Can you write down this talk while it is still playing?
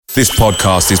This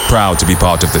podcast is proud to be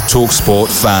part of the TalkSport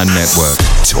Fan Network.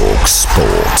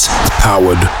 TalkSport.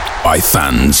 Powered by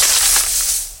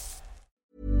fans.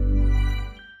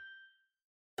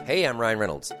 Hey, I'm Ryan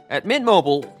Reynolds. At Mint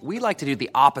Mobile, we like to do the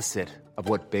opposite of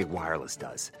what Big Wireless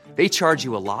does. They charge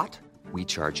you a lot, we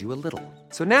charge you a little.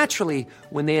 So naturally,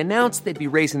 when they announced they'd be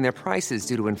raising their prices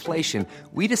due to inflation,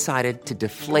 we decided to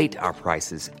deflate our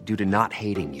prices due to not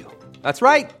hating you. That's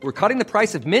right. We're cutting the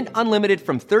price of Mint Unlimited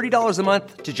from $30 a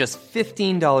month to just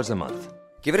 $15 a month.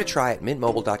 Give it a try at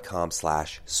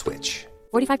mintmobile.com/switch.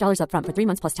 $45 up front for 3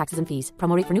 months plus taxes and fees.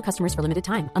 Promo rate for new customers for limited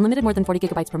time. Unlimited more than 40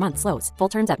 gigabytes per month. Slows full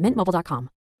terms at mintmobile.com.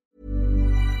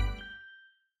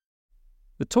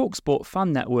 The TalkSport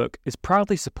Fan Network is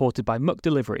proudly supported by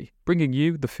McDelivery, bringing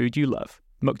you the food you love.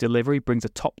 McDelivery brings a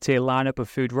top-tier lineup of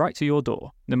food right to your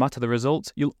door. No matter the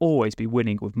result, you'll always be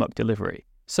winning with McDelivery.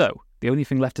 So, the only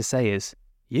thing left to say is,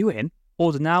 you in?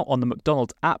 Order now on the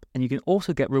McDonald's app, and you can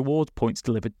also get reward points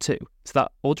delivered too. So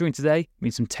that ordering today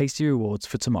means some tasty rewards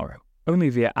for tomorrow. Only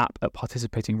via app at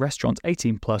participating restaurants.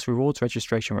 18 plus. Rewards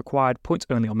registration required. Points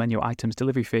only on menu items.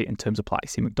 Delivery fee and terms apply.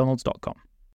 See mcdonalds.com.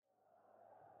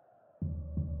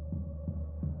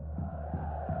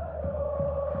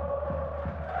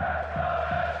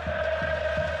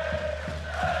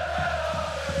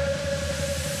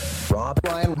 Rob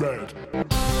Ryan Red.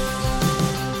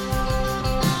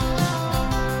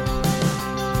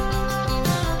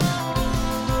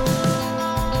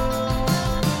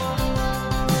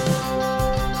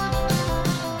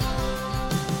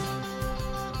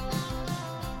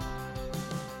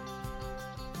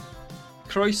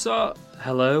 Croeso,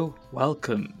 hello,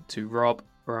 welcome to Rob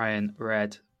Ryan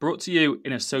Red, brought to you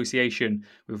in association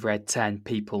with Red 10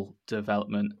 People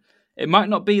Development. It might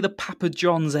not be the Papa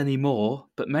John's anymore,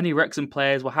 but many Wrexham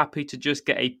players were happy to just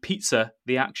get a pizza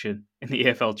the action in the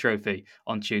EFL Trophy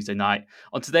on Tuesday night.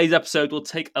 On today's episode, we'll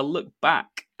take a look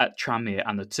back at Tranmere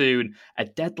and the Toon, a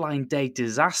deadline day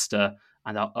disaster,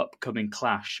 and our upcoming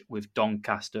clash with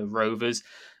Doncaster Rovers.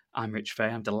 I'm Rich Fay.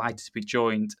 I'm delighted to be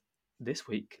joined this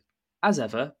week, as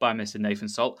ever, by Mr. Nathan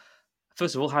Salt.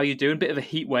 First of all, how are you doing? Bit of a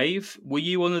heat wave. Were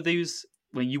you one of these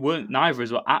when you weren't, neither of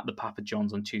us were at the Papa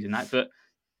John's on Tuesday night, but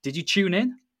did you tune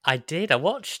in? I did. I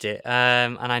watched it,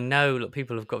 and I know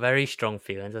people have got very strong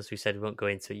feelings. As we said, we won't go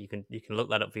into it. You can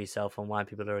look that up for yourself on why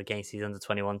people are against these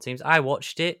under-21 teams. I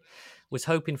watched it, was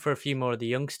hoping for a few more of the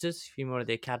youngsters, a few more of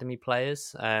the academy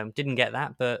players. Didn't get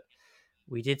that, but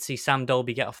we did see Sam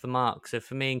Dolby get off the mark. So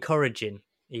for me, encouraging,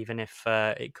 even if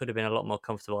it could have been a lot more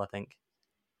comfortable, I think.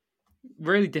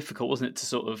 Really difficult, wasn't it, to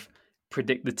sort of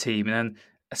predict the team? And then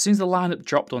as soon as the lineup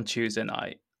dropped on Tuesday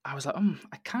night, I was like,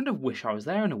 I kind of wish I was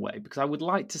there in a way, because I would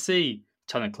like to see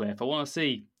Tunnicliffe. I want to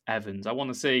see Evans. I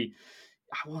want to see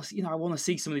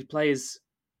some of these players,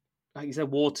 like you said,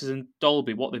 Waters and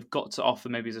Dolby, what they've got to offer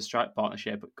maybe as a strike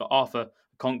partnership. But got Arthur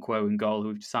Okonkwo in goal, who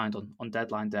we've signed on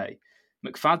deadline day.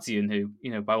 McFadzean, who,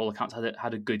 by all accounts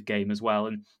had a good game as well.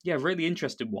 And yeah, really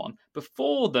interesting one.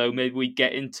 Before, though, maybe we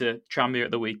get into Tranmere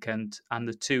at the weekend and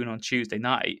the Toon on Tuesday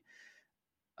night,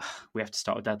 we have to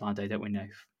start with deadline day, don't we,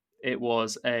 Nath? It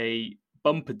was a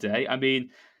bumper day. I mean,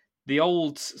 the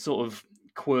old sort of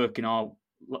quirk in our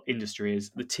industry is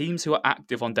the teams who are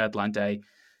active on deadline day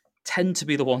tend to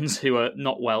be the ones who are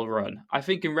not well run. I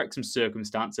think in Wrexham's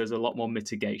circumstance, there's a lot more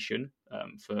mitigation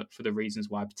for the reasons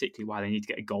why, particularly why they need to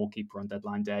get a goalkeeper on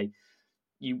deadline day.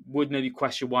 You would maybe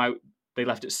question why they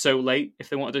left it so late if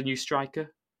they wanted a new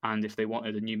striker and if they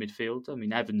wanted a new midfielder. I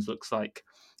mean, Evans looks like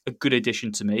a good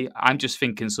addition to me. I'm just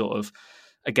thinking sort of,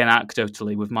 again,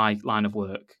 anecdotally, with my line of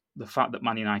work, the fact that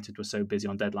Man United were so busy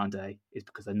on deadline day is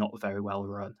because they're not very well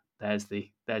run. There's the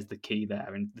key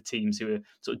there. And the teams who are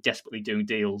sort of desperately doing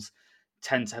deals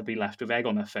tend to be left with egg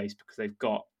on their face because they've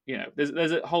got,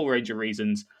 there's a whole range of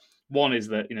reasons. One is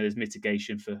that, there's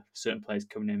mitigation for certain players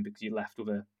coming in because you're left with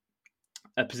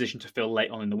a position to fill late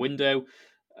on in the window.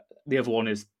 The other one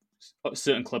is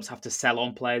certain clubs have to sell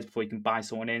on players before you can buy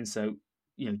someone in. So,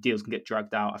 deals can get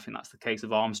dragged out. I think that's the case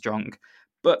of Armstrong.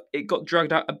 But it got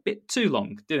dragged out a bit too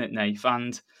long, didn't it, Nath?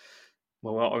 And,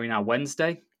 well, what are we now,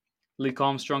 Wednesday? Luke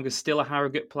Armstrong is still a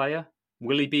Harrogate player.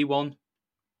 Will he be one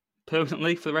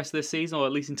permanently for the rest of the season, or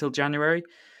at least until January?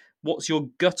 What's your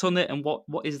gut on it, and what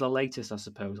is the latest, I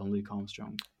suppose, on Luke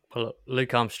Armstrong? Well,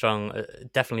 Luke Armstrong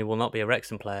definitely will not be a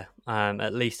Wrexham player,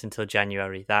 at least until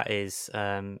January. That is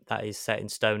set in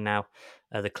stone now.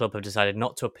 The club have decided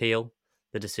not to appeal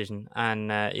the decision, and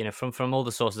from all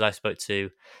the sources I spoke to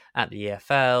at the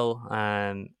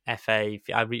EFL, FA,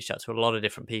 I reached out to a lot of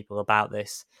different people about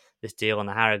this deal on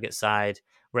the Harrogate side.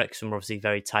 Wrexham are obviously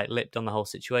very tight-lipped on the whole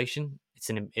situation.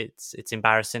 It's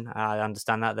embarrassing. I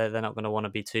understand that they're not going to want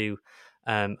to be too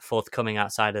forthcoming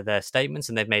outside of their statements,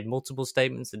 and they've made multiple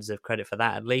statements. They deserve credit for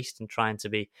that, at least, and trying to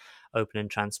be open and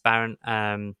transparent.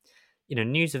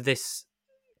 News of this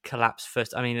collapse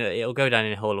first. I mean, it'll go down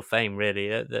in Hall of Fame, really.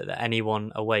 That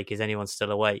anyone awake, is anyone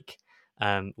still awake?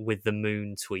 With the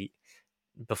moon tweet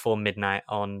before midnight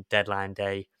on deadline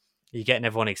day, you're getting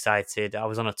everyone excited. I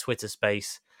was on a Twitter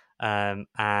space,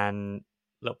 and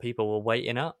look, people were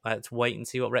waiting up. Let's wait and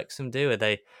see what Wrexham do. Are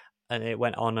they? And it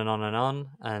went on and on and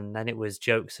on, and then it was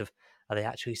jokes of, are they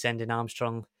actually sending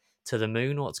Armstrong to the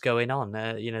moon? What's going on?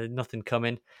 Nothing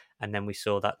coming. And then we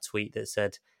saw that tweet that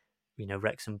said,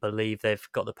 Wrexham believe they've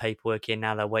got the paperwork in.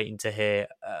 Now they're waiting to hear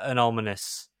an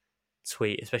ominous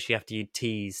tweet, especially after you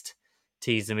teased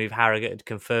the move. Harrogate had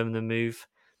confirmed the move,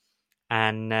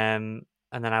 and then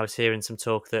I was hearing some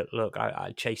talk that, look,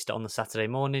 I chased it on the Saturday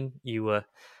morning. You were,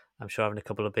 I'm sure, having a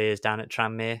couple of beers down at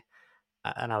Tranmere,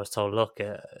 and I was told, look,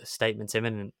 a statement's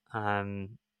imminent. And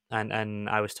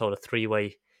I was told a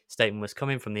three-way statement was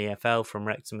coming from the EFL, from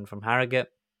Wrexham, and from Harrogate.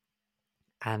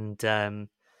 And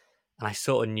I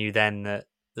sort of knew then that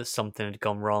something had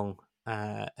gone wrong.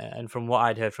 And from what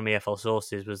I'd heard from EFL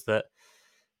sources was that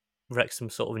Wrexham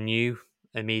sort of knew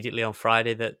immediately on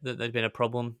Friday that there'd been a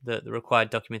problem, that the required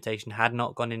documentation had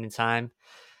not gone in time.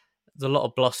 There's a lot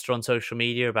of bluster on social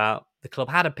media about the club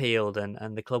had appealed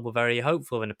and the club were very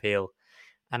hopeful of an appeal.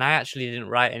 And I actually didn't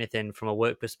write anything from a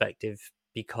work perspective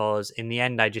because in the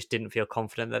end, I just didn't feel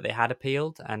confident that they had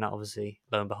appealed. And obviously,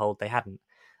 lo and behold, they hadn't.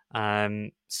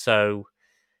 So,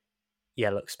 yeah,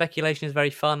 look, speculation is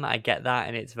very fun. I get that.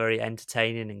 And it's very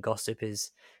entertaining, and gossip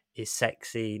is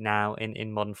sexy now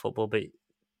in modern football. But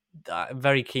I'm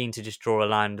very keen to just draw a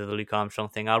line under the Luke Armstrong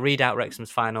thing. I'll read out Wrexham's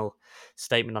final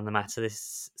statement on the matter.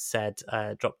 This said,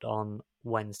 dropped on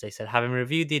Wednesday, said, having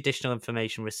reviewed the additional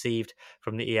information received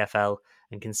from the EFL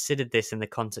and considered this in the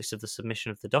context of the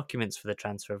submission of the documents for the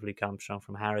transfer of Luke Armstrong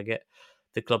from Harrogate,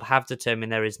 the club have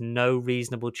determined there is no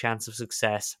reasonable chance of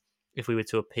success if we were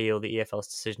to appeal the EFL's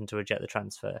decision to reject the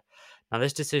transfer. Now,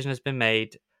 this decision has been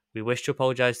made. We wish to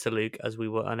apologise to Luke as we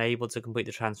were unable to complete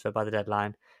the transfer by the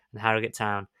deadline, and Harrogate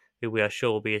Town, who we are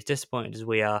sure will be as disappointed as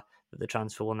we are that the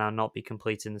transfer will now not be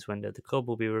completed in this window. The club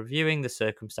will be reviewing the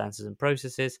circumstances and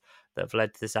processes that have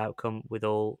led to this outcome with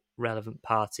all relevant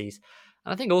parties.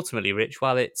 And I think ultimately, Rich,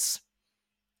 while it's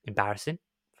embarrassing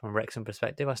from a Wrexham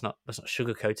perspective, let's not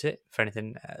sugarcoat it for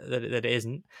anything that it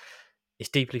isn't. It's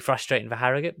deeply frustrating for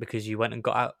Harrogate because you went and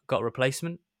got a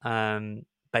replacement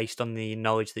based on the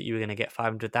knowledge that you were going to get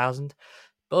 500,000.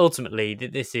 But ultimately,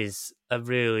 this is a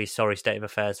really sorry state of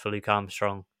affairs for Luke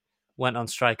Armstrong. Went on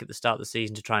strike at the start of the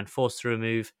season to try and force through a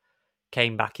move,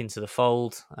 came back into the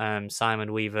fold.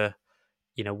 Simon Weaver,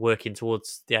 working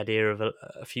towards the idea of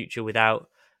a future without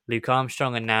Luke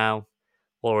Armstrong, and now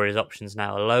all of his options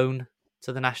now: a loan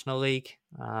to the National League,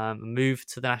 move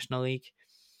to the National League,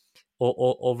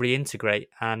 or reintegrate.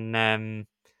 And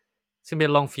it's going to be a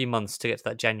long few months to get to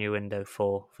that January window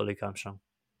for Luke Armstrong.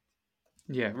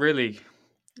 Yeah, really,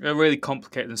 a really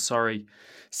complicated and sorry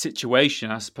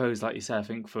situation, I suppose. Like you said, I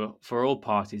think for all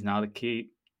parties now, the key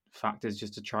factor is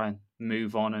just to try and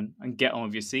move on and get on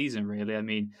with your season, really. I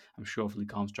mean, I'm sure if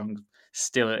Luke Armstrong's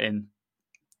still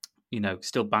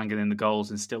still banging in the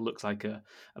goals and still looks like a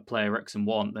player Wrexham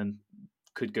want, then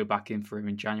could go back in for him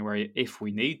in January if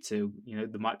we need to.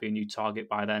 There might be a new target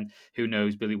by then. Who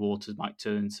knows? Billy Waters might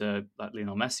turn into like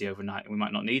Lionel Messi overnight, and we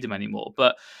might not need him anymore.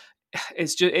 But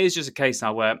it is just a case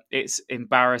now where it's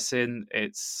embarrassing.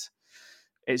 It's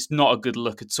not a good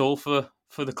look at all for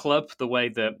the club, the way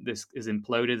that this is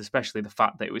imploded, especially the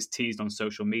fact that it was teased on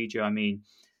social media. I mean,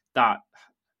 that,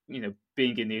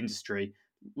 being in the industry,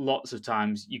 lots of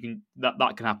times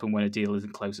that can happen when a deal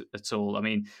isn't close at all. I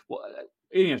mean,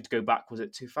 you have to go back, was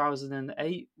it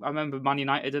 2008? I remember Man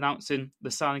United announcing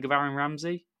the signing of Aaron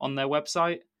Ramsey on their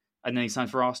website, and then he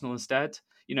signed for Arsenal instead.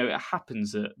 It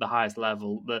happens at the highest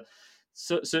level.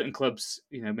 Certain clubs,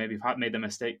 maybe have made their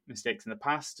mistakes in the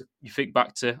past. You think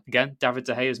back to, again, David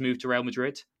De Gea's moved to Real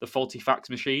Madrid, the faulty fax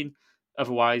machine.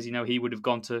 Otherwise, he would have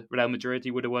gone to Real Madrid.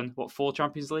 He would have won, 4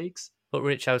 Champions Leagues? But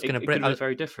Rich, I was going to bring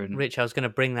very different. Rich, I was going to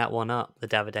bring that one up, the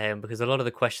David De Gea, because a lot of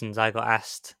the questions I got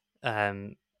asked,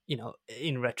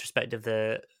 in retrospect of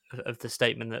the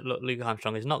statement that, look, Luke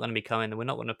Armstrong is not going to be coming and we're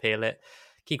not going to appeal it.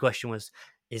 Key question was,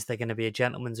 is there going to be a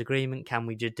gentleman's agreement? Can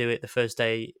we just do it the first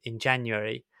day in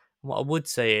January? And what I would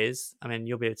say is, I mean,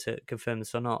 you'll be able to confirm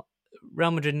this or not,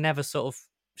 Real Madrid never sort of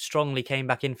strongly came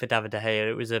back in for David De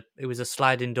Gea. It was a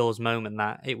sliding doors moment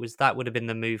that would have been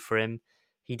the move for him.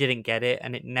 He didn't get it,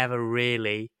 and it never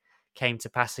really came to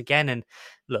pass again. And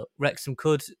look, Wrexham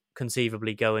could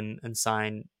conceivably go and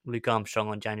sign Luke Armstrong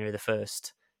on January the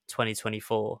 1st,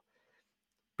 2024.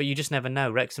 but you just never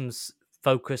know. Wrexham's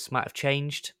focus might have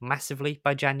changed massively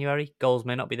by January. Goals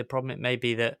may not be the problem. It may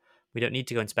be that we don't need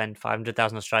to go and spend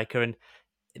 500,000 on a striker, and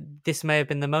this may have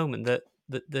been the moment that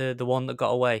the one that got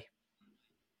away.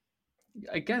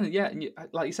 Again, yeah,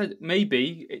 like you said,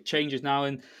 maybe it changes now,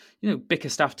 and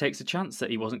Bickerstaff takes a chance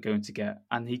that he wasn't going to get,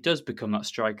 and he does become that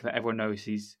striker that everyone knows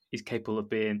he's capable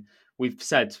of being. We've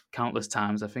said countless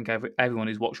times. I think everyone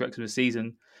who's watched Wrexham this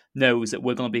season knows that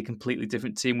we're going to be a completely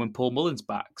different team when Paul Mullen's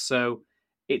back. So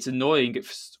it's annoying,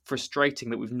 it's frustrating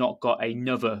that we've not got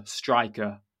another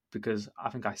striker, because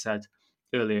I think I said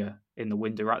earlier in the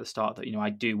window right at the start that I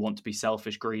do want to be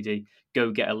selfish, greedy,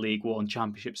 go get a League One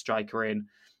Championship striker in.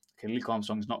 Okay, Luke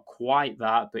Armstrong's not quite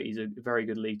that, but he's a very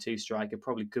good League Two striker.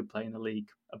 Probably could play in the league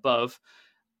above.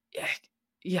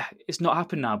 Yeah, it's not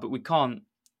happened now. But we can't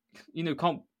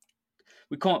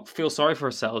feel sorry for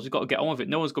ourselves. We've got to get on with it.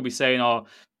 No one's going to be saying, "Oh,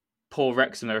 poor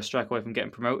Wrexham, they're a strike away from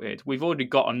getting promoted." We've already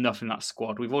got enough in that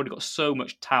squad. We've already got so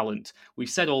much talent. We've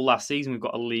said all last season we've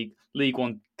got a League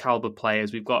One caliber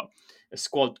players. We've got a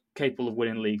squad capable of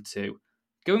winning League Two.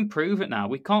 Go and prove it now.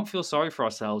 We can't feel sorry for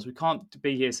ourselves. We can't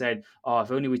be here saying, "Oh,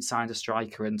 if only we'd signed a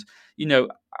striker." And,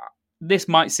 this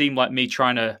might seem like me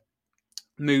trying to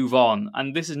move on.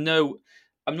 And this is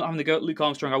I'm not having to go at Luke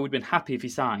Armstrong. I would have been happy if he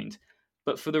signed.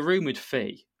 But for the rumoured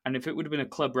fee, and if it would have been a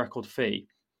club record fee,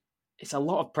 it's a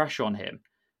lot of pressure on him.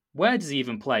 Where does he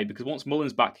even play? Because once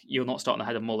Mullen's back, you're not starting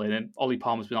ahead of Mullen, and Ollie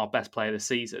Palmer's been our best player this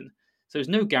season. So there's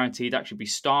no guarantee he'd actually be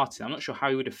starting. I'm not sure how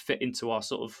he would have fit into our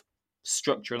sort of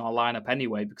structure and our lineup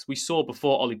anyway, because we saw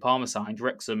before Ollie Palmer signed,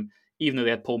 Wrexham, even though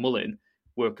they had Paul Mullen,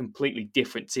 were a completely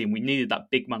different team. We needed that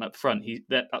big man up front.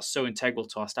 That's so integral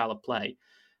to our style of play.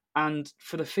 And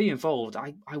for the fee involved,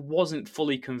 I wasn't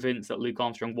fully convinced that Luke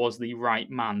Armstrong was the right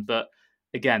man. But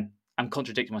again, I'm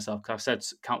contradicting myself because I've said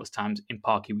countless times, in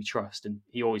Parky we trust, and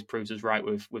he always proves us right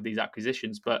with these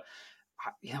acquisitions. But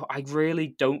I really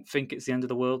don't think it's the end of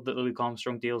the world that the Luke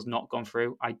Armstrong deal's not gone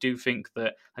through. I do think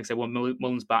that, like I said, when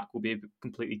Mullen's back, we'll be a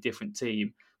completely different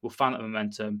team. We'll find that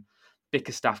momentum.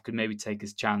 Bickerstaff could maybe take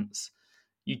his chance.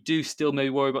 You do still maybe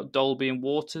worry about Dolby and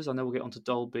Waters. I know we'll get onto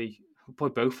Dolby,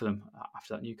 probably both of them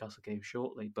after that Newcastle game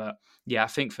shortly. But yeah, I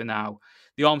think for now,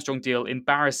 the Armstrong deal,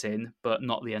 embarrassing, but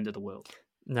not the end of the world.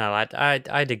 No,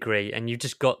 I'd agree. And you've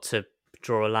just got to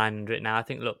draw a line under it now. I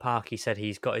think, look, Parky said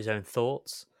he's got his own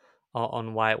thoughts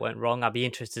on why it went wrong. I'd be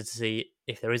interested to see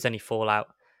if there is any fallout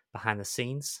behind the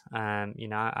scenes. I'm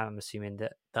assuming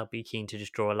that they'll be keen to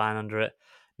just draw a line under it.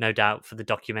 No doubt for the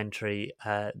documentary,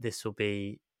 this will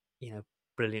be,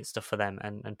 brilliant stuff for them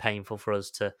and painful for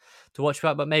us to watch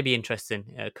about, but maybe interesting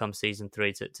come season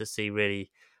 3 to see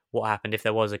really what happened if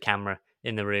there was a camera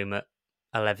in the room at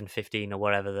 11:15 or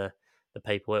wherever the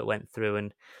paperwork went through.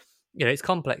 And it's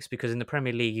complex because in the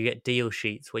Premier League you get deal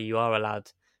sheets where you are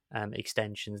allowed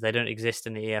extensions. They don't exist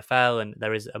in the EFL, and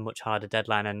there is a much harder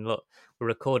deadline. And look, we're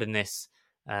recording this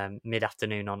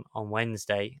mid-afternoon on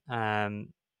Wednesday.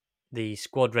 The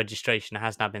squad registration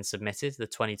has now been submitted, the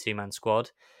 22-man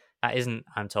squad. That isn't,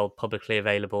 I'm told, publicly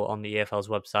available on the EFL's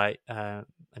website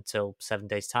until 7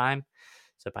 days' time.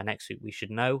 So by next week, we should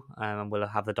know. And we'll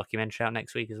have the documentary out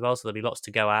next week as well. So there'll be lots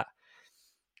to go at.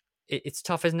 It's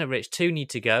tough, isn't it, Rich? 2 need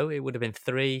to go. It would have been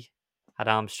 3 had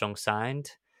Armstrong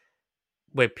signed.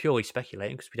 We're purely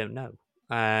speculating because we don't know.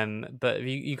 But have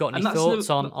you got any thoughts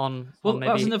on maybe...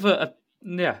 That's another...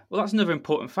 that's another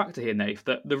important factor here, Nath,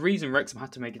 that the reason Wrexham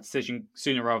had to make a decision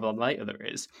sooner rather than later there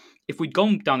is, if we'd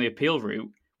gone down the appeal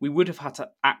route, we would have had to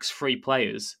axe 3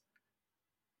 players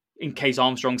in case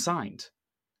Armstrong signed.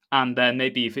 And then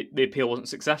maybe if the appeal wasn't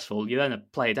successful, you then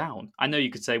play down. I know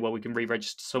you could say, well, we can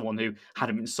re-register someone who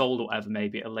hadn't been sold or whatever,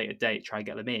 maybe at a later date, try and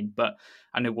get them in. But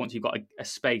I know once you've got a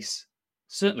space,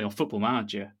 certainly on Football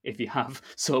Manager, if you have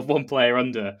sort of one player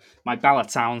under, my Bala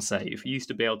Town save, you used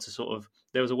to be able to sort of,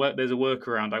 there's a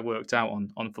workaround I worked out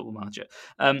on Football Manager.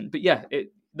 But yeah,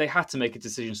 they had to make a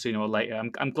decision sooner or later.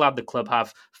 I'm glad the club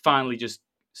have finally just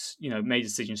made a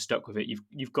decision, stuck with it.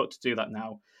 You've got to do that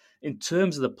now. In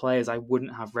terms of the players I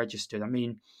wouldn't have registered, I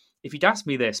mean, if you'd asked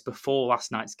me this before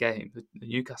last night's game, the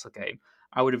Newcastle game,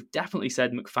 I would have definitely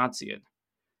said McFadzean.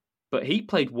 But he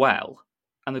played well.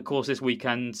 And of course, this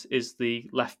weekend is the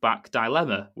left-back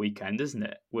dilemma weekend, isn't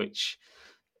it? Which,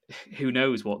 who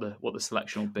knows what the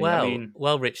selection will be.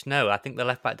 Well, Rich, no. I think the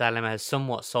left-back dilemma has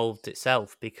somewhat solved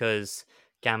itself because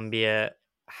Gambia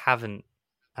haven't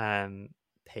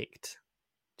picked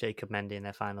Jacob Mendy in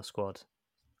their final squad.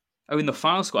 Oh, in the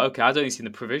final squad. Okay, I'd only seen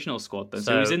the provisional squad then.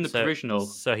 So he's in the provisional.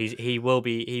 So he will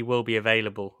be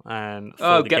available.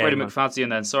 Get rid of McFadzean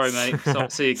then. Sorry,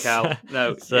 mate. See you, Cal.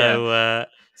 No.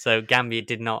 So Gambia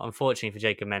did not, unfortunately for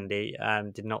Jacob Mendy,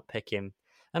 did not pick him.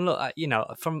 And look,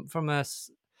 from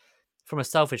a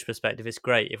selfish perspective, it's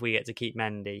great if we get to keep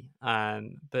Mendy.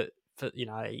 But for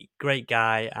great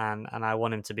guy, and I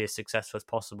want him to be as successful as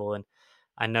possible. And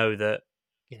I know that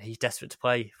he's desperate to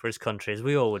play for his country, as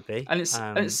we all would be. And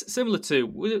it's similar to,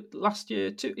 was it last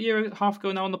year, a year and a half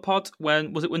ago now on the pod,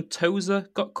 when Tozer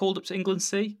got called up to England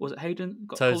C? Was it Hayden?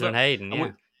 Tozer and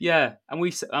Hayden, yeah. And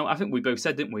I think we both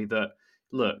said, didn't we, that,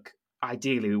 look,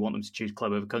 ideally we want them to choose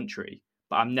club over country,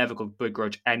 but I'm never going to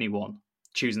begrudge anyone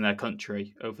choosing their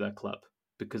country over their club,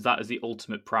 because that is the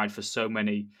ultimate pride for so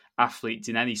many athletes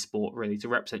in any sport, really, to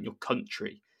represent your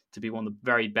country, to be one of the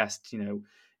very best,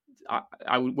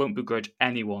 I won't begrudge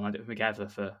anyone, I don't think ever,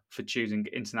 for choosing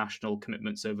international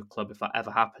commitments over club if that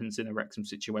ever happens in a Wrexham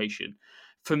situation.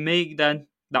 For me, then,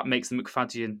 that makes the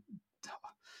McFadzean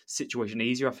situation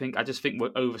easier, I think. I just think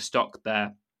we're overstocked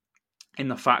there in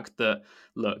the fact that,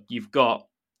 look, you've got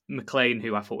McLean,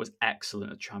 who I thought was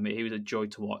excellent at Tranmere. He was a joy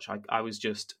to watch. I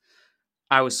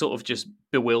was sort of just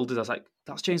bewildered. I was like,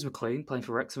 that's James McLean playing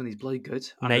for Wrexham and he's bloody good.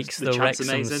 And makes the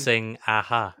Wrexham sing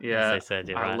aha. Yeah, as they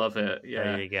said, I love it. Yeah.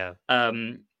 There you go.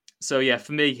 So yeah,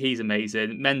 for me, he's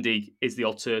amazing. Mendy is the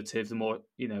alternative, the more,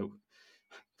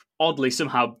 oddly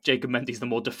somehow Jacob Mendy's the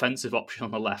more defensive option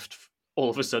on the left all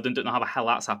of a sudden. Don't know how the hell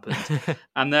that's happened.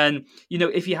 And then,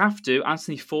 if you have to,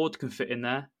 Anthony Ford can fit in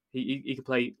there. He can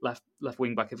play left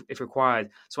wing back if required.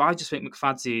 So I just think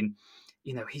McFadzean,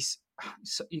 he's,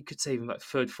 you could say even like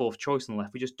third, fourth choice on the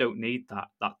left. We just don't need that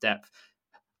depth.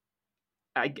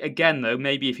 Again, though,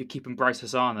 maybe if you're keeping Bryce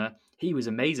Hosanna, he was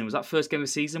amazing. Was that first game of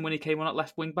the season when he came on at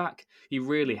left wing back? He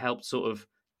really helped sort of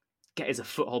get his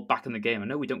foothold back in the game. I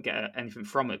know we don't get anything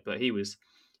from it, but he was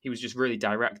just really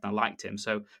direct and I liked him.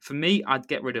 So for me, I'd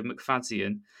get rid of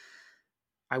McFadzean.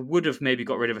 I would have maybe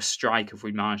got rid of a striker if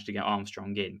we managed to get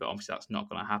Armstrong in, but obviously that's not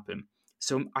going to happen.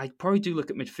 So I probably do look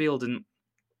at midfield, and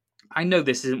I know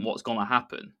this isn't what's going to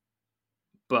happen,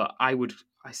 but I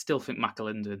still think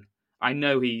McAlinden. I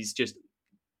know he's just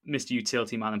Mr.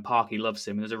 Utility Man and Parky loves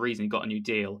him, and there's a reason he got a new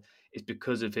deal. It's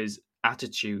because of his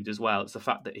attitude as well. It's the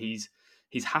fact that he's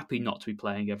happy not to be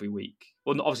playing every week.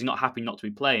 Well, obviously not happy not to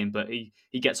be playing, but he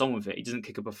gets on with it. He doesn't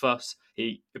kick up a fuss.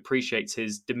 He appreciates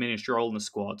his diminished role in the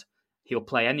squad. He'll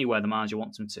play anywhere the manager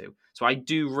wants him to. So I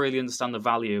do really understand the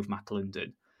value of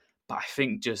McAlinden, but I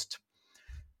think just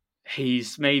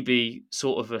he's maybe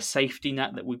sort of a safety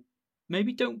net that we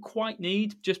maybe don't quite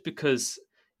need, just because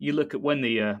you look at when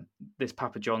this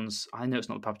Papa John's, I know it's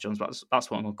not the Papa John's, but that's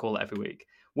what I'm going to call it every week.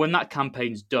 When that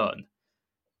campaign's done,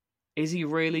 is he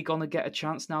really going to get a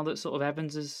chance now that sort of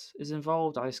Evans is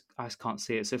involved? I just can't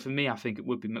see it. So for me, I think it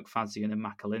would be McFadzean and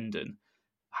McAlinden.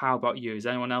 How about you? Is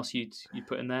there anyone else you'd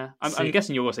put in there? I'm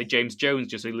guessing you're going to say James Jones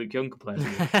just so Luke Young could play.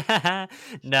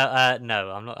 No,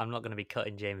 I'm not going to be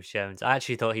cutting James Jones. I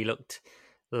actually thought he looked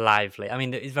lively. I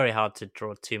mean, it's very hard to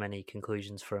draw too many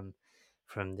conclusions from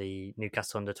the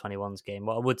Newcastle under-21s game.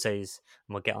 What I would say is,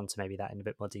 and we'll get onto maybe that in a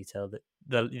bit more detail,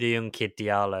 that the young kid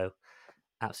Diallo,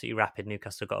 absolutely rapid.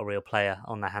 Newcastle got a real player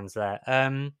on their hands there.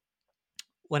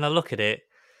 When I look at it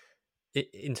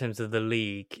in terms of the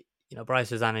league, Bryce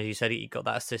Hosanna, as you said, he got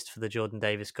that assist for the Jordan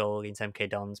Davis goal against MK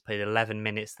Dons, played 11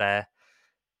 minutes there,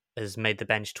 has made the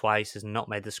bench twice, has not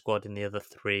made the squad in the other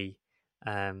 3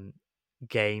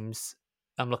 games.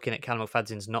 I'm looking at Callum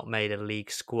McFadzean's not made a league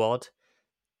squad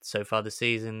so far this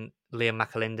season. Liam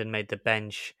McAlinden made the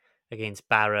bench against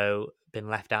Barrow, been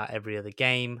left out every other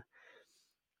game.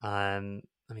 I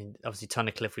mean, obviously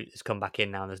Tunnicliffe has come back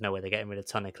in now, and there's no way they're getting rid of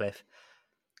Tunnicliffe.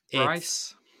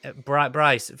 Bryce?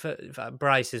 Bryce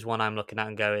is one I'm looking at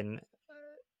and going,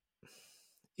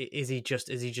 is he just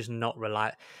not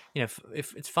reliable?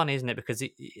 If it's funny, isn't it? Because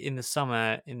in the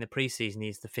summer, in the preseason,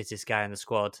 he's the fittest guy in the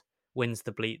squad, wins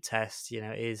the bleep test,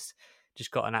 is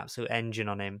just got an absolute engine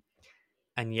on him,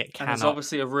 and yet cannot. And he's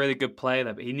obviously a really good player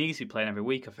there, but he needs to be playing every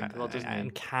week, I think, doesn't he?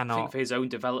 And cannot, I think for his own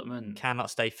development,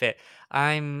 cannot stay fit.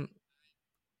 I'm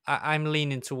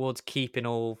leaning towards keeping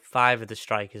all 5 of the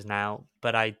strikers now,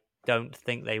 but I don't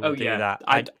think they will do that.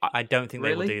 I don't think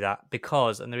they will do that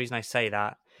because, and the reason I say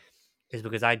that is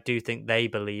because I do think they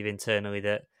believe internally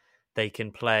that they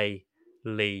can play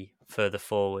Lee further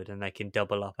forward and they can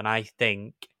double up. And I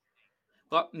think,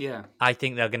 I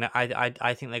think they're gonna.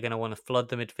 I think they're gonna want to flood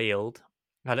the midfield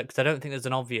because I don't think there's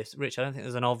an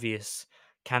obvious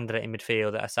candidate in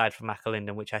midfield aside from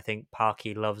McAlinden, which I think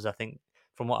Parky loves. I think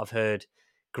from what I've heard,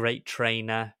 great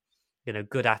trainer,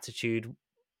 good attitude.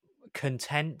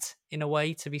 Content in a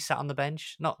way to be sat on the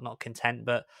bench, not content,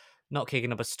 but not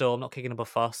kicking up a storm, not kicking up a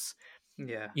fuss.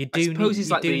 Yeah, you do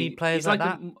need players like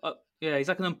that. Yeah, he's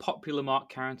like an unpopular Mark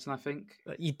Carrington, I think.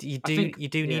 You think,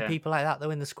 do need yeah. people like that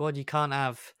though in the squad. You can't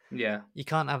have Yeah. a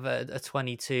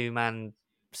 22-man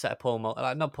set of Paul Mullin,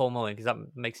 like not Paul Mullin because that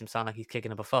makes him sound like he's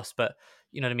kicking up a fuss. But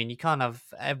you know what I mean. You can't have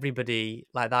everybody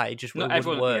like that. It Not wouldn't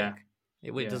everyone, work.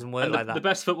 yeah. It doesn't work And like the that.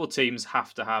 best football teams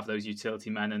have to have those utility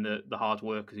men and the hard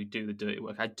workers who do the dirty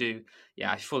work.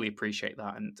 I fully appreciate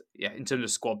that. And yeah, in terms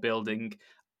of squad building,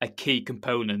 a key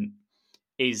component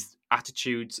is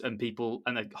attitudes and people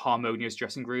and a harmonious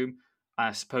dressing room. And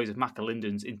I suppose if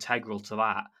McAlinden's integral to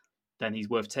that, then he's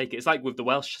worth taking. It's like with the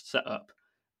Welsh setup,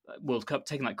 World Cup,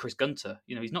 taking like Chris Gunter.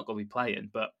 You know, he's not going to be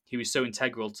playing, but he was so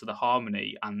integral to the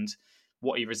harmony and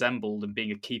what he resembled and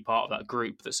being a key part of that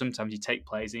group that sometimes you take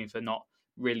players even if they're not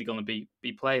really going to be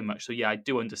playing much. So yeah, I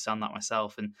do understand that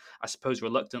myself, and I suppose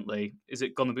reluctantly, is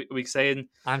it going to be? Are we saying?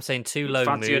 I'm saying 2 low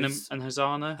Fadzio moves and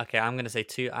Hosanna. Okay, I'm going to say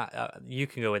 2. You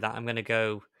can go with that. I'm going to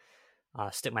go.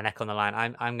 Stick my neck on the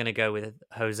line. I'm going to go with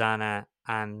Hosanna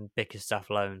and Bickerstaff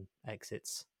loan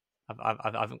exits.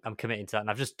 I'm committing to that, and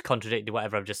I've just contradicted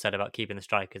whatever I've just said about keeping the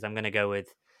strikers. I'm going to go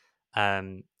with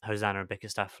Hosanna and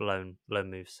Bickerstaff loan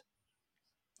moves.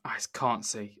 I just can't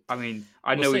see. I mean,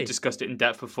 I We'll know see. we've discussed it in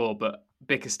depth before, but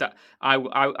Bickerstaff. I'm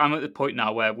at the point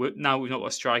now where we've not got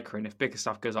a striker, and if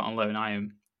Bickerstaff goes out on loan,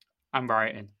 I'm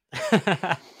writing.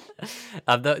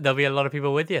 There'll be a lot of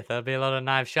people with you. There'll be a lot of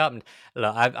knives sharpened.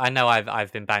 Look, I know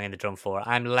I've been banging the drum for it.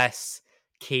 I'm less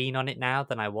keen on it now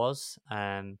than I was,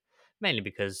 mainly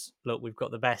because look, we've got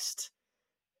the best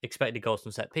expected goals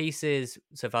from set pieces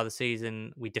so far this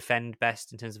season. We defend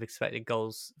best in terms of expected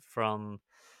goals from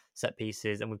set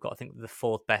pieces, and we've got I think the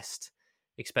 4th best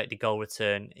expected goal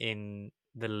return in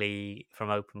the league from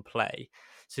open play.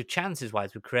 So chances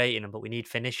wise, we're creating them, but we need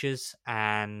finishers,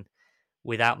 and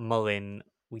without Mullin,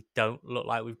 we don't look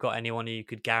like we've got anyone who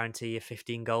could guarantee you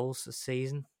 15 goals a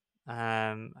season.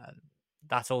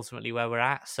 That's ultimately where we're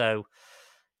at. So,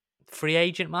 free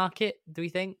agent market, do we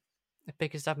think? If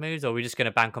Bickerstaff moves, or are we just going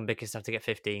to bank on Bickerstaff to get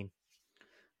 15?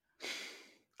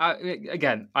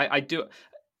 I do.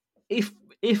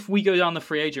 If we go down the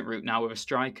free agent route now with a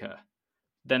striker,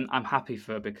 then I'm happy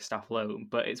for a Bickerstaff loan.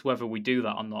 But it's whether we do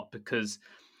that or not, because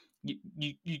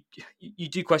you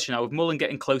do question now with Mullin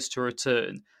getting close to a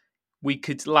return, we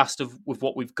could last with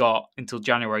what we've got until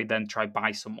January, then try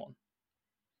buy someone.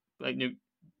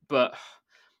 But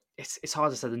it's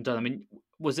harder said than done. I mean,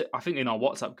 I think in our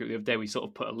WhatsApp group the other day we sort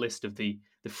of put a list of the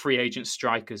free agent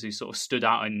strikers who sort of stood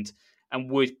out and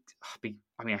would be.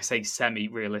 I mean, I say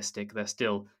semi-realistic. They're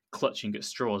still clutching at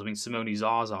straws. I mean, Simone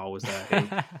Zaza was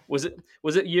there. Was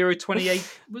it Euro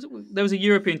 28? There was a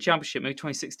European Championship, maybe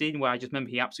 2016, where I just remember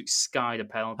he absolutely skied a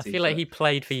penalty. I feel like he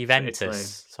played for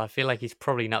Juventus, so I feel like he's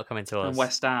probably not coming to us. And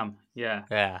West Ham,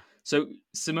 yeah. So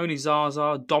Simone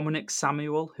Zaza, Dominic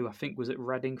Samuel, who I think was at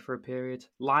Reading for a period,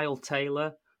 Lyle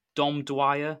Taylor, Dom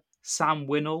Dwyer, Sam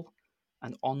Winnell,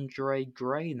 and Andre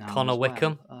Gray now. Connor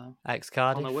Wickham,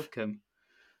 ex-Cardiff. Connor Wickham.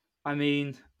 I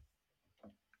mean,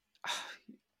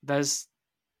 I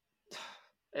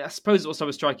suppose what sort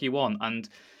of striker you want, and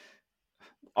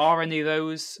are any of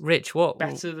those Rich, what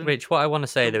I want to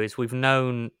say though is we've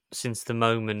known since the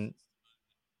moment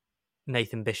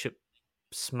Nathan Bishop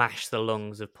smashed the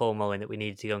lungs of Paul Mullin that we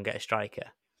needed to go and get a striker.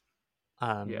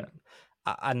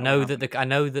 I know that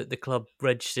the club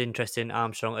registered interest in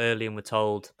Armstrong early and were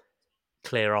told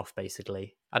clear off.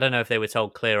 Basically, I don't know if they were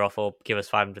told clear off or give us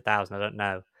 500,000. I don't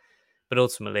know, but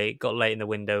ultimately it got late in the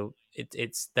window.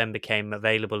 It's then became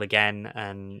available again,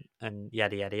 and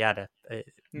yada yada yada.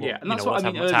 And that's what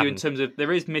I mean earlier in terms of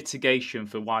there is mitigation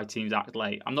for why teams act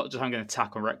late. I'm not just going to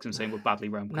attack on Wrexham saying we're badly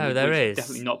run. No, there is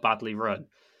definitely not badly run.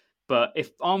 But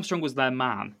if Armstrong was their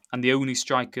man and the only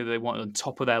striker they wanted on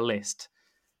top of their list,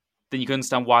 then you can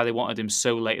understand why they wanted him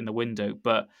so late in the window.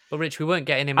 But Rich, we weren't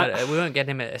getting him. At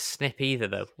a snip either,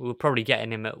 though. We were probably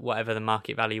getting him at whatever the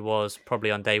market value was,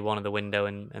 probably on day one of the window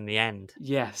and the end.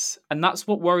 Yes, and that's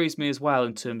what worries me as well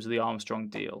in terms of the Armstrong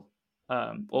deal,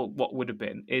 or what would have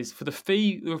been, is for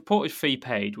the reported fee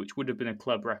paid, which would have been a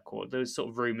club record. There was sort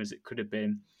of rumours it could have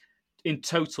been in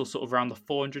total sort of around the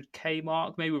 400k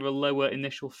mark, maybe with a lower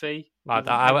initial fee.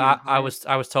 I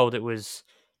was told it was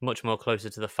much more closer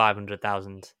to the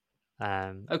 500,000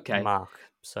 mark.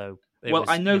 So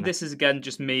I know this is again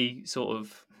just me sort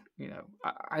of,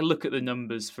 I look at the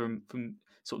numbers from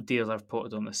sort of deals I've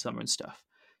reported on this summer and stuff.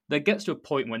 There gets to a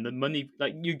point when the money,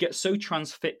 like you get so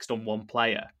transfixed on one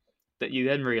player that you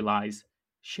then realise,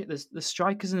 shit, there's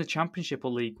strikers in the Championship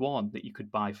or League One that you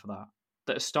could buy for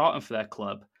that are starting for their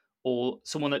club, or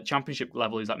someone at Championship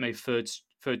level who's like maybe third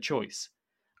choice.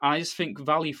 And I just think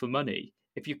value for money,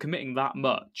 if you're committing that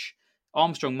much,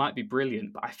 Armstrong might be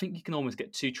brilliant, but I think you can almost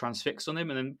get too transfixed on him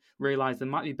and then realise there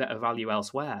might be better value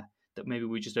elsewhere that maybe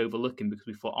we're just overlooking because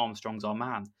we thought Armstrong's our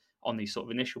man on these sort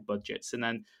of initial budgets. And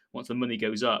then once the money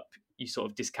goes up, you sort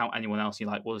of discount anyone else. And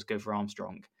you're like, well, let's go for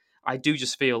Armstrong. I do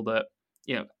just feel that,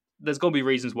 there's going to be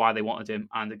reasons why they wanted him.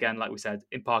 And again, like we said,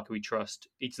 in Parker we trust.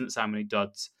 He doesn't sound many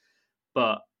duds.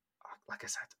 But like I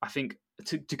said, I think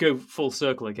to go full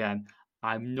circle again,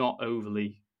 I'm not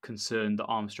overly concerned that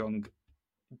Armstrong,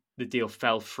 the deal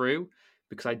fell through,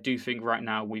 because I do think right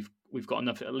now we've got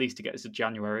enough at least to get us to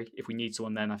January. If we need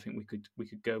someone, then I think we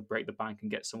could go break the bank and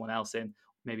get someone else in,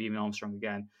 maybe even Armstrong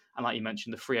again. And like you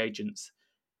mentioned, the free agents,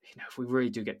 if we really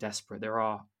do get desperate, there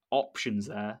are options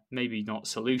there. Maybe not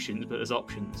solutions, but there's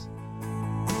options.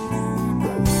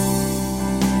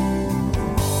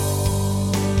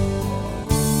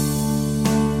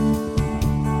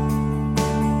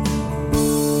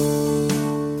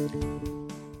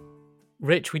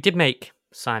 Rich, we did make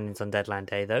signings on deadline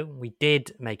day, though. We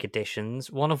did make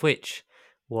additions, one of which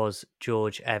was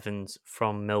George Evans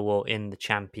from Millwall in the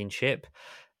Championship.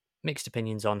 Mixed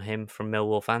opinions on him from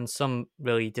Millwall fans. Some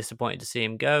really disappointed to see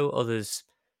him go. Others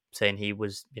saying he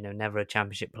was, never a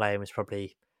Championship player and was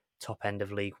probably top end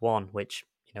of League One, which,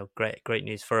 great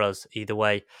news for us either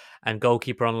way. And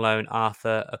goalkeeper on loan,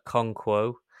 Arthur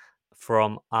Okonkwo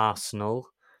from Arsenal,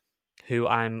 who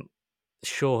I'm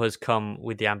sure has come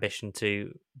with the ambition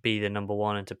to be the number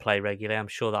one and to play regularly. I'm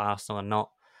sure that Arsenal are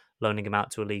not loaning him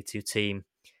out to a League Two team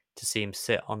to see him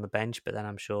sit on the bench, but then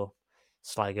I'm sure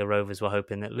Sligo Rovers were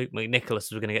hoping that Luke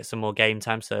McNicholas was going to get some more game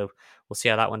time, so we'll see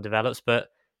how that one develops. But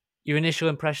your initial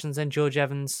impressions then, George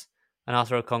Evans and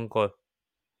Arthur Okonkwo?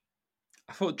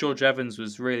 I thought George Evans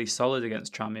was really solid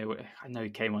against Tranmere. I know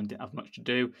he came on, didn't have much to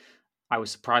do. I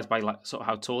was surprised by sort of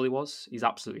how tall he was. He's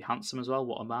absolutely handsome as well.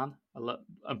 What a man!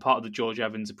 I'm part of the George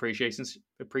Evans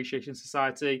Appreciation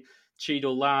Society.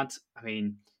 Cheadle lad. I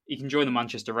mean, he can join the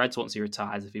Manchester Reds once he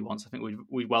retires if he wants. I think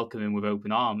we'd welcome him with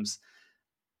open arms.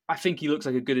 I think he looks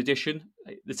like a good addition.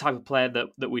 The type of player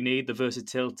that we need, the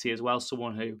versatility as well.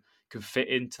 Someone who can fit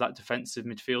into that defensive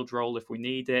midfield role if we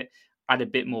need it. Add a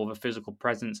bit more of a physical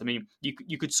presence. I mean,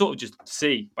 you could sort of just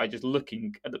see by just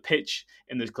looking at the pitch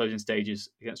in those closing stages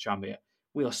against Tranmere,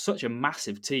 we are such a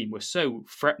massive team. We're so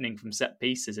threatening from set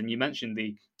pieces. And you mentioned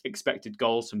the expected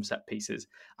goals from set pieces.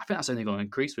 I think that's only going to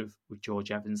increase with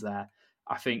George Evans there.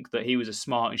 I think that he was a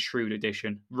smart and shrewd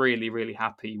addition. Really, really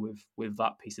happy with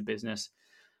that piece of business.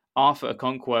 Arthur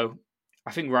Okonkwo,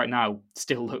 I think right now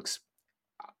still looks,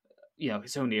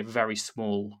 it's only a very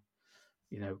small,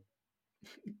 I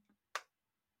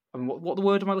mean, what the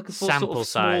word am I looking for? Sample sort of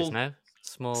size, small, no?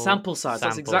 Small sample size.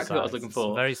 That's exactly what I was looking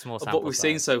for. Very small sample of what we've size.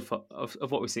 seen so far.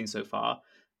 Of what we've seen so far,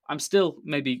 I'm still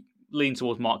maybe leaning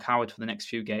towards Mark Howard for the next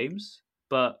few games.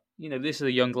 But this is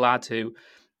a young lad who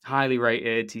highly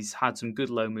rated. He's had some good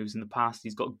low moves in the past.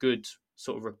 He's got good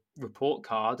sort of report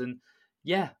card, and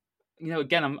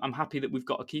again, I'm happy that we've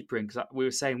got a keeper in, because we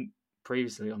were saying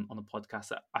previously on the podcast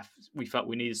that we felt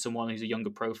we needed someone who's a younger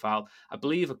profile. I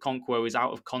believe Okonkwo is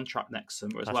out of contract next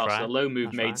summer as well, right. So the low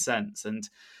move made sense, and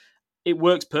it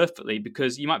works perfectly,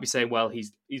 because you might be saying, well,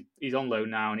 he's on loan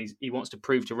now and he wants to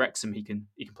prove to Wrexham he can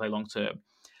play long term.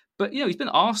 But he's been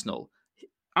at Arsenal.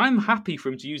 I'm happy for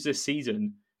him to use this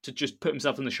season to just put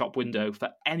himself in the shop window for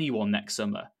anyone next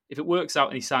summer. If it works out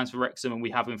and he signs for Wrexham and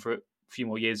we have him for a few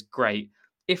more years, great.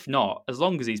 If not, as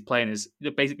long as he's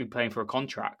basically playing for a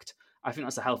contract, I think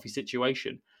that's a healthy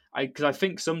situation. Because I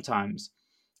think sometimes,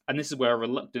 and this is where a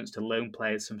reluctance to loan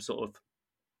players from sort of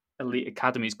elite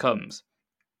academies comes,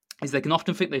 is they can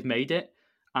often think they've made it,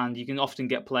 and you can often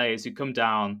get players who come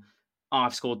down,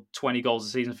 I've scored 20 goals a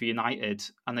season for United,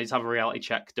 and they just have a reality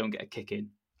check, don't get a kick in.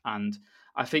 And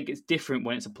I think it's different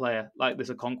when it's a player like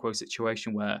this Okonkwo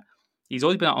situation where he's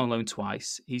already been out on loan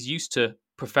twice, he's used to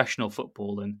professional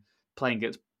football and playing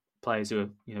against players who are,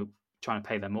 trying to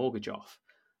pay their mortgage off.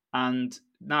 And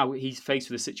now he's faced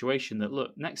with a situation that,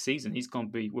 look, next season he's going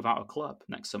to be without a club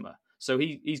next summer. So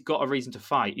he's got a reason to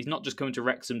fight. He's not just coming to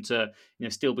Wrexham to,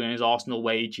 still be on his Arsenal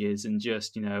wages and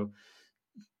just,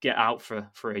 get out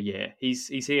for a year. He's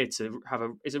here to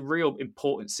it's a real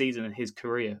important season in his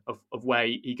career of where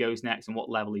he goes next and what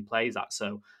level he plays at.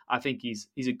 So I think he's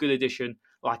a good addition.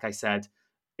 Like I said,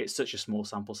 it's such a small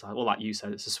sample size. Well, like you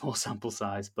said, it's a small sample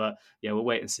size. But yeah, we'll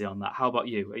wait and see on that. How about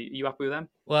you? Are you happy with them?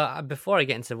 Well, before I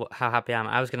get into how happy I am,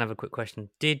 I was going to have a quick question.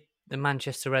 Did the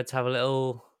Manchester Reds have a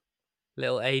little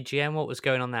AGM? What was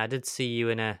going on there? I did see you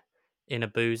in a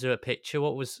boozer, a picture.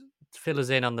 Fill us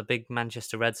in on the big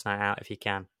Manchester Reds night out if you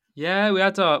can. Yeah, we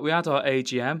had our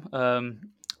AGM.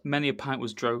 Many a pint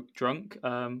was drunk.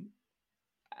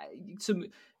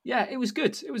 Yeah, it was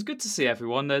good. It was good to see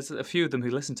everyone. There's a few of them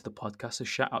who listen to the podcast, so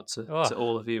shout out to Oh,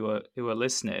 all of you who are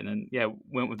listening. And yeah,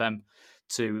 went with them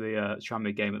to the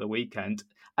Tranmere game at the weekend.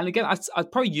 And again,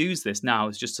 I'd probably use this now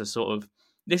as just to sort of,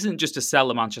 this isn't just to sell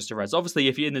the Manchester Reds. Obviously,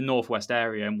 if you're in the northwest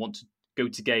area and want to go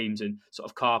to games and sort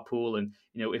of carpool, and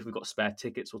if we've got spare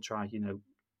tickets, we'll try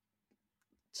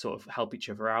sort of help each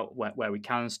other out where we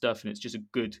can and stuff. And it's just a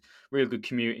good, really good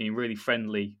community, really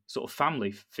friendly sort of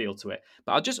family feel to it.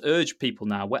 But I'll just urge people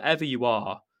now, wherever you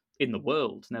are in the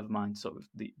world, never mind sort of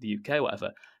the UK or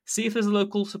whatever, see if there's a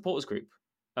local supporters group,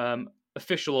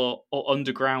 official or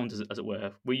underground, as it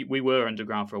were. We were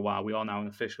underground for a while. We are now an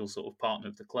official sort of partner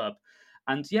of the club.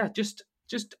 And yeah, I just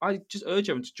urge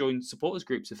everyone to join supporters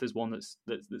groups if there's one that's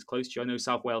close to you. I know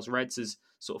South Wales Reds has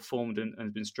sort of formed and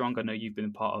has been strong. I know you've been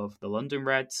a part of the London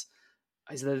Reds.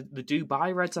 Is there the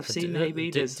Dubai Reds I've seen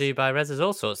maybe? Dubai Reds, there's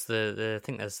all sorts. I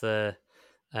think there's the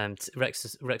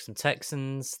Wrexham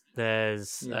Texans.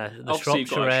 There's the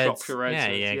Shropshire Reds. Yeah,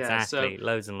 exactly. So,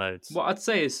 loads and loads. What I'd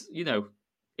say is,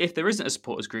 if there isn't a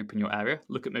supporters group in your area,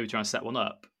 look at maybe trying to set one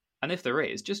up. And if there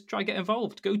is, just try to get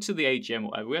involved. Go to the AGM or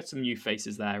whatever. We had some new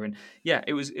faces there. And yeah,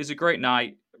 it was a great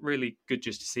night. Really good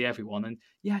just to see everyone. And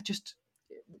yeah, just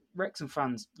Wrexham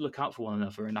fans, look out for one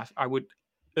another. And I would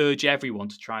urge everyone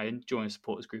to try and join a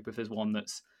supporters group if there's one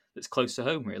that's close to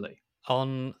home, really.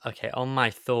 On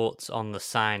my thoughts on the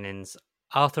signings,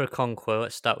 Arthur Okonkwo,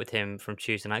 let's start with him from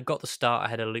Tuesday night. Got the start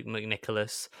ahead of Luke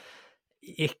McNicholas.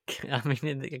 I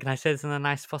mean, can I say this in the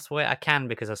nicest possible way? I can,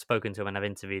 because I've spoken to him and I've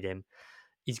interviewed him.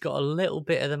 He's got a little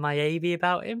bit of the Miami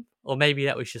about him, or maybe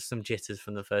that was just some jitters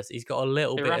from the first. He's got a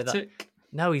little erratic. Bit of that.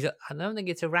 No, I don't think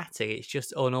it's erratic. It's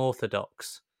just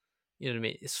unorthodox. You know what I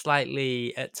mean? It's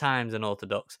slightly, at times,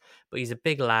 unorthodox. But he's a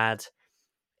big lad.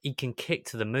 He can kick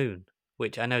to the moon,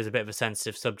 which I know is a bit of a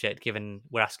sensitive subject, given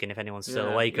we're asking if anyone's still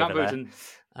awake over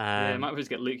there. Might just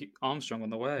get Luke Armstrong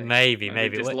on the way. Maybe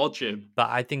dislodge him.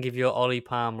 But I think if you're Ollie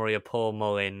Palmer or you're Paul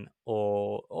Mullin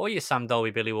or you're Sam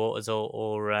Dolby, Billy Waters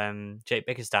or Jake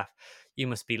Bickerstaff, you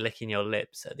must be licking your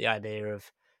lips at the idea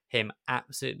of him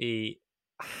absolutely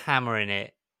hammering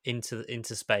it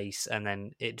into space and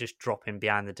then it just dropping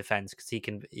behind the defence, because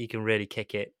he can really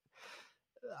kick it.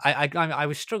 I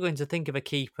was struggling to think of a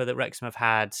keeper that Wrexham have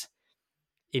had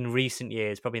in recent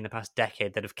years, probably in the past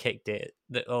decade, that have kicked it,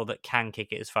 that can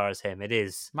kick it as far as him. It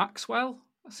is Maxwell.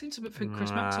 I seem to think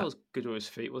Chris Maxwell's good with his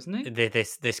feet, wasn't he?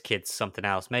 This kid's something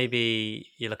else. Maybe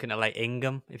you're looking at like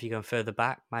Ingham, if you're going further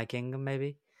back. Mike Ingham,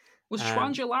 maybe. Was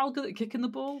Shwan Jalal good at kicking the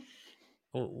ball?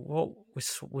 What was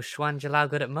Shwan Jalal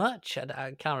good at much?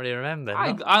 I can't really remember.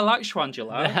 I like Shwan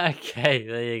Jalal. Okay,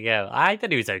 there you go. I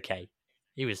thought he was okay.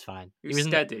 He was fine. He was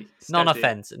steady.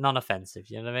 Non-offensive.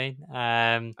 You know what I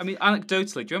mean? I mean,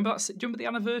 anecdotally, do you remember the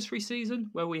anniversary season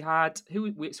where we had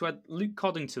we had Luke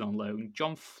Coddington on loan,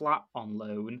 John Flatt on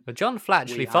loan. Well, John Flatt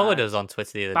actually followed us on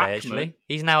Twitter the other day. Actually,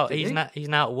 he's now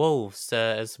at Wolves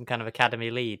as some kind of academy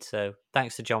lead. So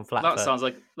thanks to John Flatt. That sounds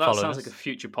like a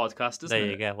future podcast, doesn't it? There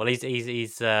you go. Well,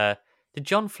 he's. Did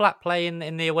John Flatt play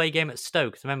in the away game at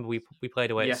Stoke? Remember we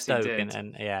played away at Stoke,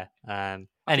 and yeah.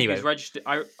 Anyway, he's registered.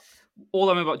 All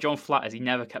I remember about John Flatt is he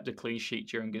never kept a clean sheet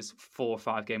during his 4 or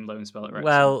 5 game loan spell at Wrexham.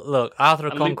 Well, look, Arthur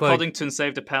Okonkwo... Luke Coddington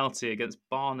saved a penalty against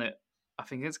Barnet. I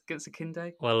think it's against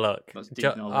Akinde. Well, look,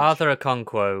 Arthur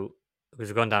Okonkwo, because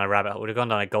we've gone down a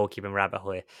goalkeeping rabbit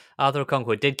hole here. Arthur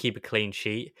Okonkwo did keep a clean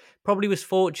sheet. Probably was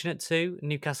fortunate too.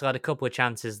 Newcastle had a couple of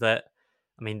chances that,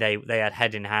 I mean, they had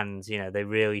head in hands. You know, they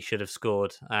really should have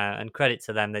scored. And credit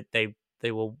to them that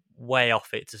they were way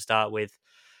off it to start with.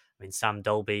 I mean, Sam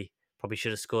Dolby probably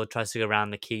should have scored, tries to go around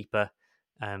the keeper,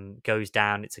 goes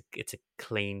down. It's a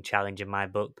clean challenge in my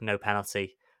book, no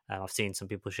penalty. I've seen some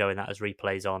people showing that as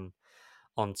replays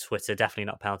on Twitter. Definitely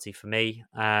not a penalty for me.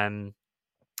 But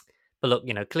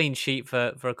look, clean sheet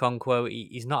for Okonkwo.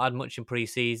 He's not had much in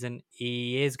pre-season.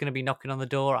 He is going to be knocking on the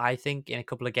door, I think, in a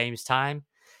couple of games' time.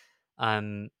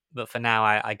 But for now,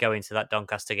 I go into that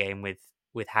Doncaster game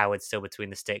with Howard still between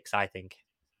the sticks, I think.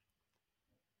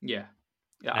 Yeah,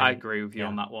 I agree with you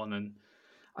on that one. And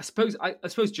I suppose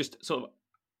just sort of,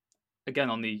 again,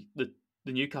 on the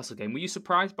Newcastle game, were you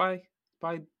surprised by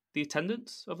the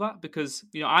attendance of that? Because,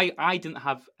 I didn't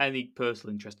have any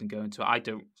personal interest in going to it. I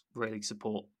don't really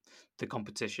support the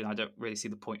competition. I don't really see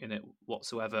the point in it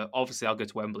whatsoever. Obviously, I'll go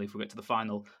to Wembley if we get to the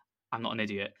final. I'm not an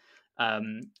idiot.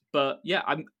 But yeah,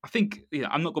 I think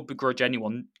I'm not going to begrudge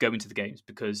anyone going to the games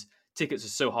because tickets are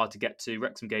so hard to get to.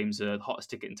 Wrexham games are the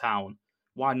hottest ticket in town.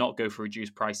 Why not go for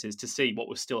reduced prices to see what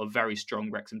was still a very strong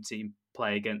Wrexham team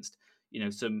play against,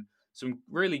 some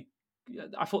really.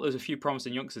 I thought there was a few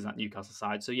promising youngsters at Newcastle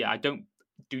side. So yeah, I don't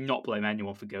do not blame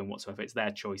anyone for going whatsoever. It's their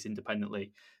choice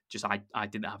independently. Just I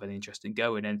didn't have any interest in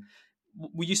going. And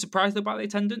were you surprised about the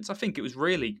attendance? I think it was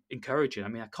really encouraging. I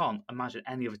mean, I can't imagine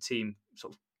any other team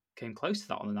sort of came close to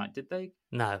that on the night, did they?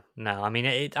 No. I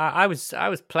mean, I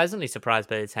was pleasantly surprised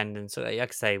by the attendance. So, like I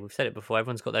say, we've said it before.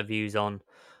 Everyone's got their views on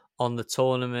the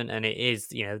tournament, and it is,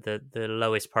 the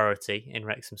lowest priority in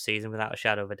Wrexham season without a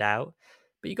shadow of a doubt.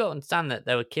 But you got to understand that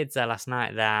there were kids there last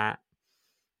night that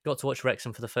got to watch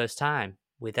Wrexham for the first time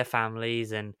with their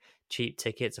families, and cheap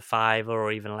tickets, a £5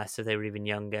 or even less if they were even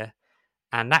younger,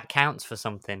 and that counts for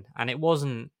something. And it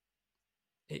wasn't,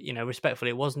 respectfully,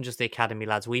 it wasn't just the academy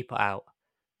lads we put out,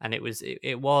 and it was.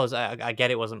 I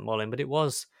get it wasn't Mullin, but it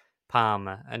was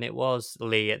Palmer, and it was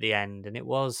Lee at the end, and it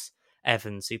was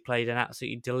Evans, who played an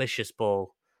absolutely delicious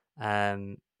ball,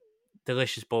 for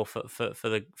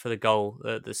the goal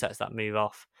that sets that move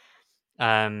off.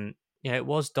 It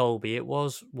was Dolby, it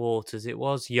was Waters, it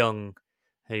was Young,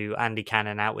 who Andy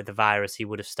Cannon out with the virus, he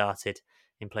would have started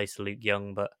in place of Luke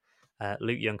Young, but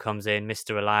Luke Young comes in,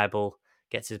 Mr. Reliable,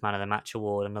 gets his Man of the Match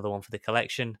award, another one for the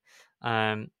collection.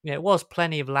 It was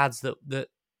plenty of lads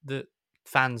that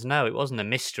fans know. It wasn't a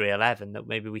mystery 11 that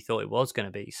maybe we thought it was going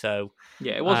to be. So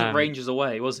yeah, it wasn't Rangers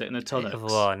away, was it? In the Tunnocks.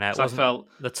 Oh no, it wasn't. I felt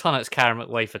the Tunnocks Karen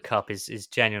McWafer Cup is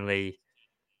genuinely.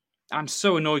 I'm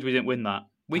so annoyed we didn't win that.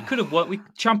 We could have won. We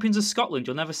champions of Scotland.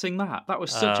 You'll never sing that. That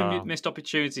was such a missed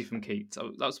opportunity from Keats.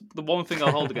 That's the one thing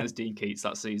I'll hold against Dean Keats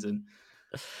that season.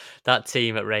 That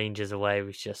team at Rangers away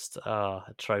was just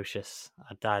atrocious.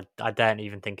 I don't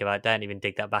even think about it. Don't even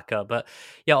dig that back up. But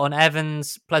yeah, on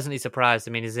Evans, pleasantly surprised.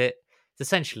 I mean, it's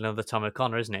essentially another Tom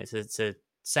O'Connor, isn't it? It's a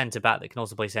centre back that can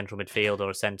also play central midfield, or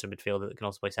a centre midfielder that can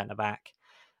also play centre back.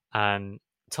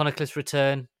 Tunnicliffe's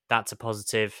return, that's a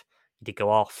positive. He did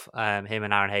go off. Him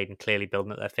and Aaron Hayden clearly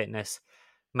building up their fitness.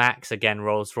 Max, again,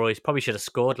 Rolls Royce, probably should have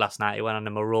scored last night. He went on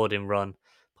a marauding run,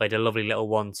 played a lovely little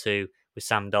 1-2 with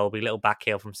Sam Dolby, little back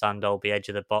heel from Sam Dolby, edge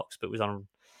of the box, but was on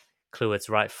Cleworth's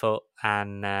right foot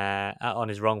and on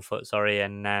his wrong foot,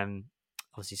 and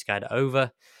obviously skied it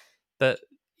over. But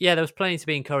yeah, there was plenty to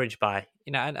be encouraged by,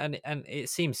 and it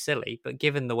seems silly, but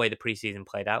given the way the preseason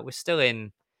played out, we're still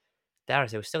in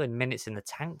minutes in the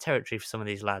tank territory for some of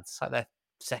these lads. It's like their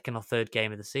second or third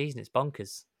game of the season. It's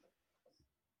bonkers.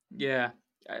 Yeah,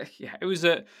 it was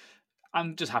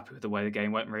I'm just happy with the way the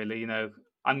game went, really.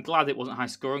 I'm glad it wasn't high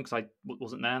scoring because I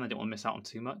wasn't there and I didn't want to miss out on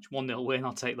too much. 1-0 win,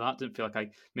 I'll take that. Didn't feel like I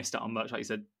missed out on much. Like you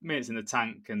said, minutes in the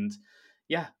tank, and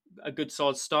yeah, a good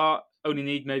solid start. Only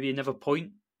need maybe another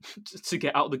point to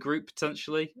get out of the group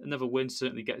potentially. Another win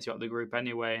certainly gets you out of the group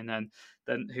anyway, and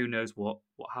then who knows what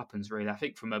happens really. I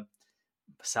think from a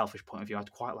selfish point of view,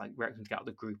 I'd quite like Wrexham to get out of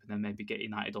the group and then maybe get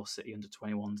United or City under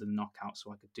 21s in the knockout,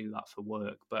 so I could do that for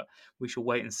work. But we shall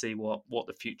wait and see what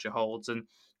the future holds. And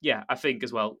yeah, I think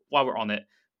as well, while we're on it,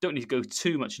 don't need to go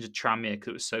too much into Tranmere because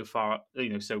it was so far,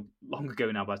 so long ago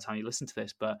now by the time you listen to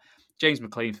this. But James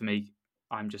McLean, for me,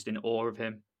 I'm just in awe of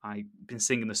him. I've been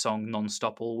singing the song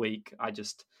non-stop all week. I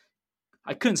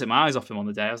couldn't take my eyes off him on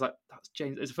the day. I was like, that's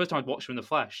James. It's the first time I'd watched him in the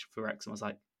flesh for Wrexham. I was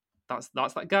like, that's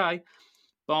that guy.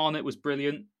 Barnett was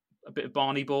brilliant. A bit of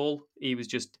Barney ball. He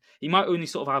might only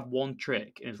sort of have one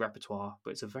trick in his repertoire,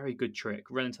 but it's a very good trick.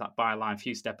 Run into that byline,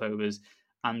 few step overs,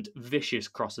 and vicious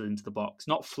crosses into the box.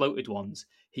 Not floated ones.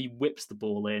 He whips the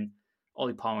ball in.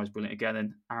 Ollie Palmer is brilliant again,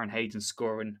 and Aaron Hayden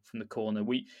scoring from the corner.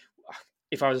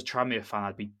 If I was a Tranmere fan,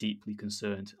 I'd be deeply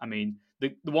concerned. I mean,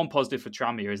 the one positive for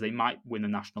Tranmere is they might win the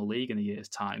National League in a year's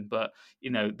time, but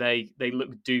they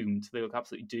look doomed. They look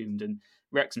absolutely doomed, and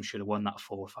Wrexham should have won that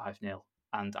 4 or 5-0.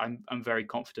 And I'm very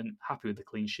confident, happy with the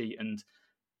clean sheet, and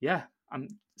yeah,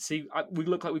 we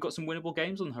look like we've got some winnable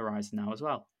games on the horizon now as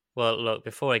well. Well, look,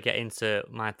 before I get into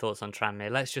my thoughts on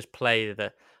Tranmere, let's just play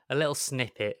a little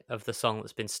snippet of the song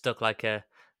that's been stuck like a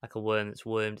worm that's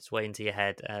wormed its way into your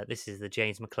head. This is the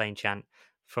James McLean chant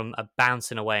from a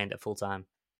bouncing away end at full time.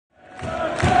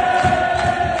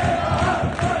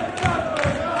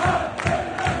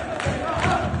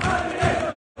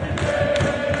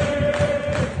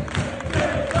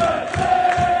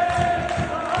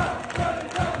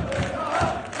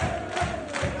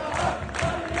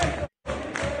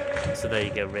 So there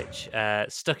you go, Rich.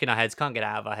 Stuck in our heads, can't get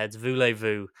out of our heads.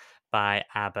 Voulez-vous by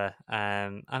ABBA.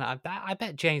 And I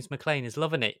bet James McLean is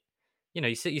loving it.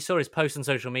 You saw his post on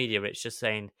social media, Rich, just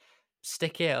saying,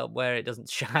 stick it up where it doesn't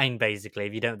shine, basically,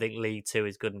 if you don't think League 2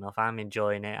 is good enough. I'm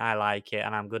enjoying it, I like it,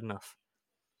 and I'm good enough.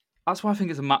 That's why I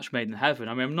think it's a match made in heaven.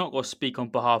 I mean, I'm not going to speak on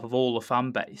behalf of all the fan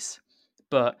base,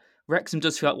 but Wrexham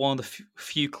does feel like one of the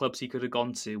few clubs he could have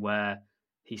gone to where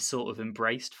he's sort of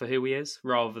embraced for who he is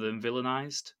rather than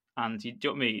villainised. And do you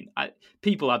know what I mean?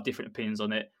 People have different opinions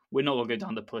on it. we're not going to go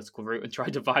down the political route and try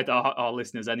to divide our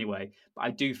listeners anyway. But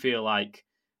I do feel like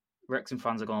Wrexham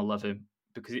fans are going to love him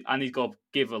because he's got to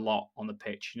give a lot on the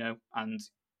pitch, and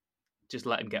just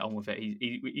let him get on with it.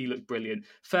 He looked brilliant.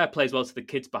 Fair play as well to the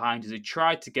kids behind us who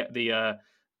tried to get the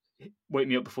 "Wake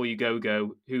me up before you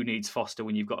go, who needs Foster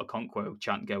when you've got a Conquo"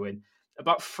 chant going.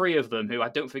 About 3 of them, who I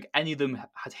don't think any of them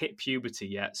had hit puberty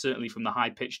yet, certainly from the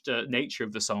high-pitched nature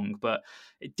of the song, but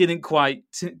it didn't quite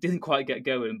get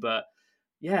going. But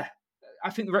yeah, I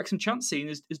think the Wrexham chant scene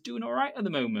is doing all right at the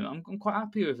moment. I'm quite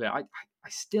happy with it. I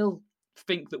still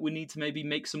think that we need to maybe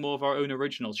make some more of our own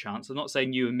original chants. I'm not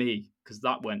saying you and me, because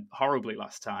that went horribly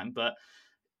last time, but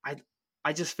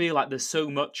I just feel like there's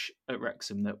so much at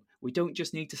Wrexham that we don't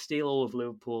just need to steal all of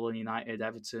Liverpool and United,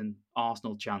 Everton,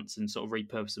 Arsenal chants and sort of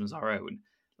repurpose them as our own.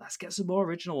 Let's get some more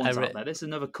original ones out there. This is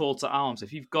another call to arms.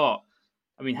 If you've got,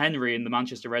 Henry in the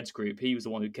Manchester Reds group, he was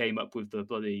the one who came up with the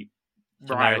bloody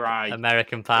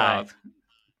American Pie.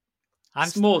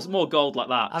 More gold like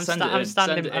that. I'm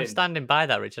standing by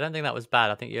that, Rich. I don't think that was bad.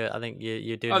 I think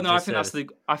you're doing. Oh no, I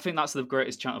think that's the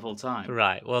greatest chant of all time.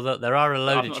 Right. Well, look, there are a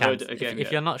load of chants.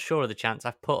 If you're not sure of the chants,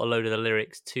 I've put a load of the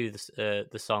lyrics to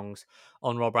the songs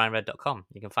on RobRyanRed.com.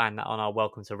 You can find that on our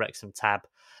Welcome to Wrexham tab.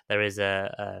 There is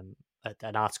an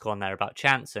article on there about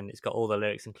chants, and it's got all the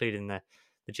lyrics, including the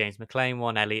James McLean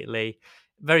one, Elliot Lee.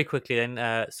 Very quickly, then,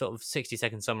 sort of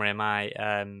 60-second summary of my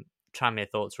Tranmere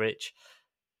thoughts, Rich.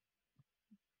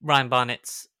 Ryan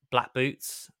Barnett's black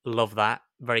boots, love that.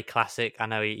 Very classic. I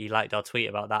know he liked our tweet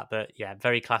about that, but yeah,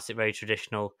 very classic, very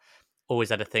traditional. Always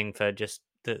had a thing for just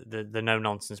the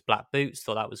no-nonsense black boots.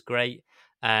 Thought that was great.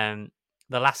 The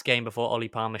last game before Ollie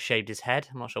Palmer shaved his head,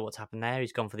 I'm not sure what's happened there.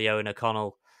 He's gone for the Owen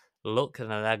O'Connell look, and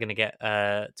they're going to get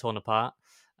torn apart.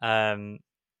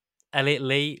 Elliot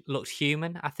Lee looked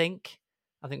human, I think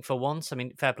for once.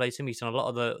 Fair play to him. He's done a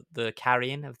lot of the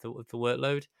carrying of the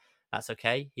workload. That's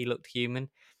okay. He looked human.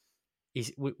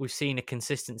 We've seen a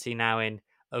consistency now in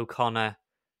O'Connor,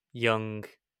 Young,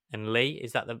 and Lee.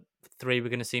 Is that the 3 we're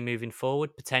going to see moving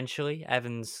forward? Potentially,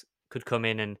 Evans could come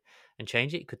in and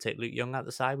change it. He could take Luke Young out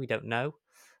the side. We don't know.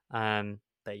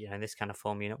 But in this kind of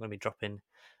form, you're not going to be dropping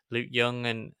Luke Young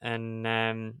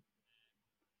and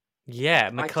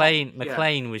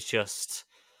McLean was just.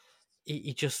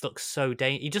 He just looks so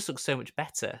he just looks so much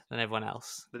better than everyone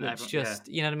else. You know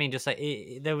what I mean? Just like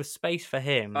there was space for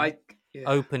him,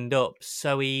 opened up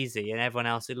so easy, and everyone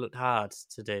else it looked hard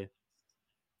to do.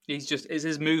 It's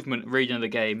his movement, reading of the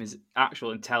game, his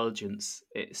actual intelligence.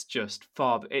 It's just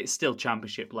it's still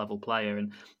championship level player,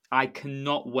 and I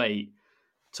cannot wait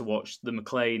to watch the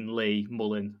McLean, Lee,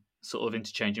 Mullin sort of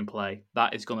interchanging play.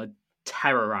 That is going to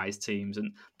terrorise teams,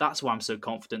 and that's why I'm so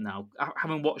confident now.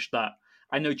 Having watched that.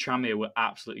 I know Tranmere were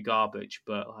absolutely garbage,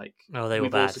 but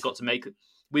we've also got to make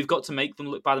them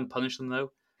look bad and punish them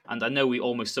though. And I know we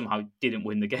almost somehow didn't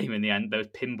win the game in the end. There was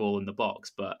pinball in the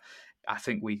box, but I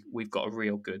think we've got a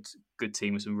real good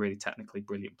team with some really technically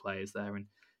brilliant players there. And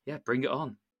yeah, bring it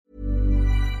on.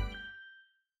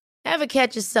 Ever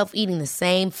catch yourself eating the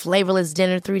same flavorless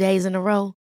dinner 3 days in a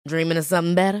row? Dreaming of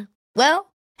something better?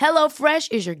 Well, HelloFresh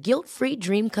is your guilt-free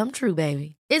dream come true,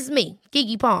 baby. It's me,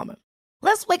 Keke Palmer.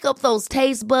 Let's wake up those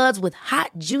taste buds with hot,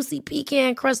 juicy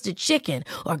pecan-crusted chicken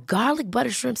or garlic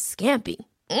butter shrimp scampi.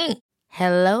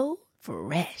 Hello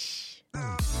Fresh.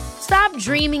 Stop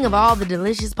dreaming of all the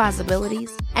delicious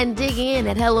possibilities and dig in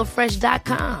at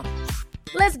HelloFresh.com.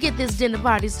 Let's get this dinner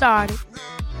party started.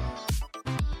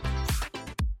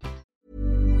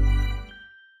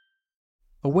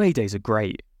 Away days are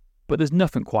great, but there's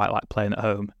nothing quite like playing at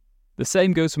home. The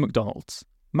same goes for McDonald's.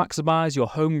 Maximise your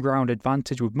home ground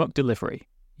advantage with McDelivery.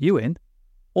 You in?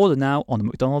 Order now on the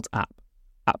McDonald's app.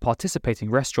 At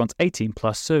participating restaurants, 18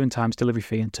 plus, serving times, delivery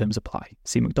fee and terms apply.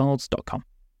 See mcdonalds.com.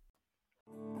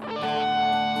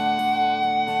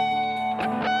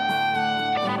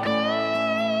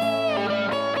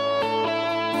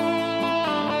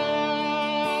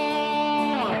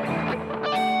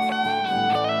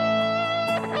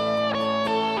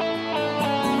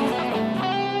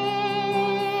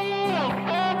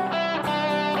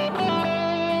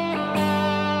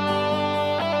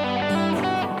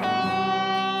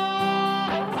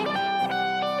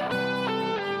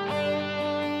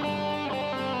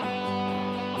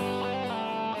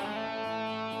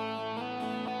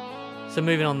 So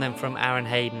moving on then from Aaron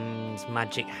Hayden's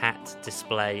magic hat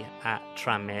display at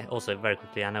Tranmere. Also, very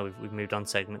quickly, I know we've moved on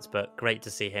segments, but great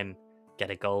to see him get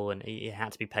a goal, and he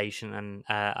had to be patient. And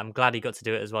I'm glad he got to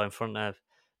do it as well in front of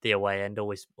the away end.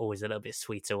 Always a little bit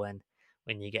sweeter when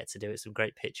you get to do it. Some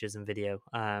great pictures and video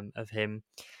of him.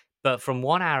 But from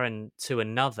one Aaron to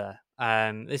another,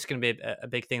 this is going to be a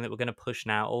big thing that we're going to push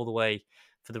now all the way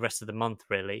for the rest of the month,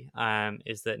 really,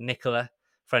 is that Nicola,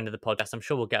 friend of the podcast, I'm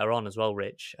sure we'll get her on as well,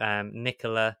 Rich.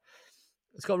 Nicola,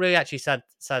 it's got really actually sad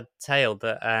tale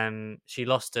that she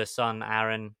lost her son,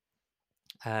 Aaron,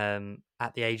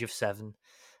 at the age of 7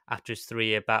 after his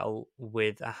 3-year battle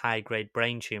with a high-grade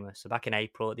brain tumour. So back in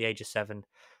April, at the age of 7,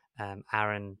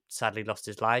 Aaron sadly lost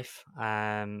his life.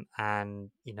 And,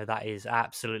 that is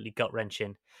absolutely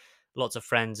gut-wrenching. Lots of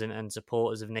friends and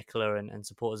supporters of Nicola and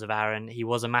supporters of Aaron. He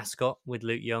was a mascot with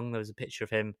Luke Young. There was a picture of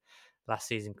him last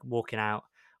season walking out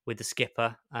with the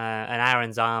skipper. And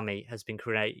Aaron's army has been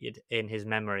created in his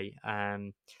memory.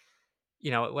 When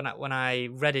I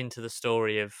read into the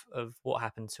story of what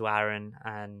happened to Aaron,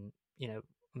 and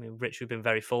Rich, we've been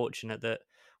very fortunate that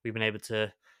we've been able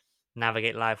to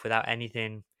navigate life without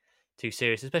anything too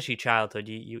serious, especially childhood.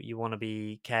 You want to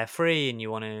be carefree and you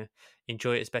want to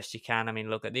enjoy it as best you can. I mean,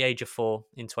 look, at the age of 4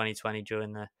 in 2020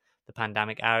 during the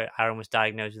pandemic, Aaron was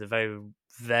diagnosed with a very,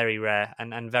 very rare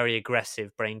and very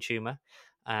aggressive brain tumor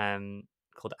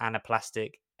called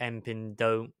anaplastic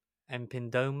empindoma,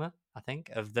 I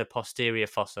think, of the posterior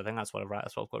fossa. I think that's what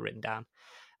I've got written down.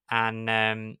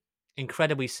 And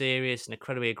incredibly serious and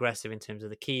incredibly aggressive in terms of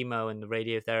the chemo and the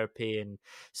radiotherapy and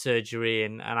surgery.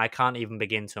 And I can't even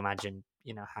begin to imagine,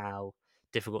 how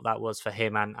difficult that was for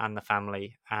him and the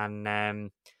family.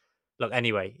 And look,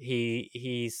 anyway,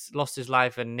 he's lost his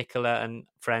life, and Nicola and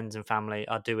friends and family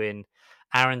are doing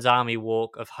Aaron's Army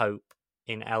Walk of Hope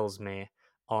in Ellesmere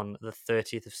on the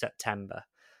 30th of September.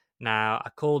 Now, I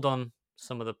called on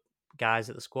some of the guys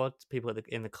at the squad, people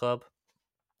in the club.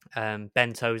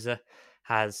 Ben Tozer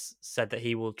has said that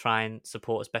he will try and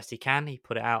support as best he can. He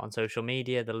put it out on social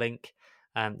media, the link,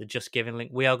 the Just Giving link.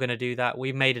 We are going to do that.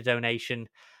 We've made a donation,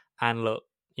 and look,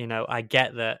 I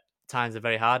get that times are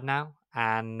very hard now,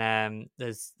 and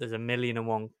there's a million and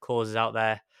one causes out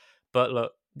there. But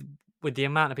look, with the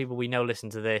amount of people we know listen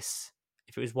to this,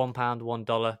 if it was £1,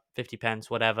 $1, 50 pence,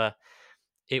 whatever,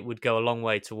 it would go a long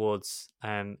way towards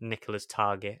Nicola's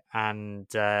target. And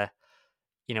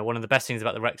one of the best things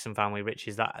about the Wrexham family, Rich,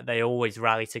 is that they always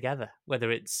rally together,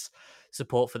 whether it's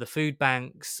support for the food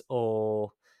banks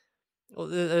or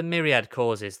the myriad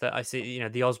causes that I see.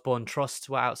 The Osborne Trust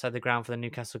were outside the ground for the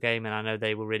Newcastle game, and I know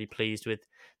they were really pleased with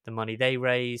the money they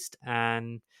raised.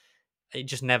 And it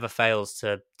just never fails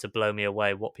to blow me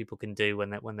away what people can do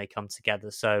when they come together.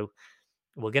 So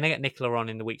we're going to get Nicola on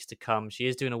in the weeks to come. She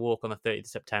is doing a walk on the 30th of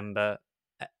September.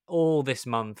 All this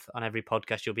month on every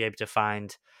podcast, you'll be able to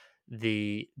find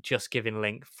the Just Giving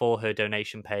link for her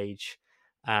donation page.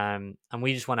 And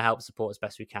we just want to help support as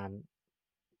best we can.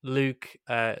 Luke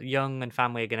Young and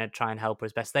family are going to try and help her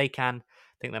as best they can.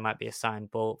 I think there might be a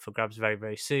signed ball for grabs very,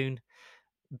 very soon.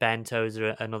 Ben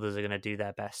Tozer and others are going to do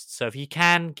their best. So if you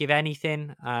can give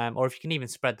anything, or if you can even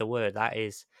spread the word, that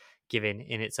is giving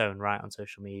in its own right on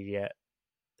social media,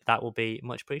 that will be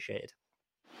much appreciated.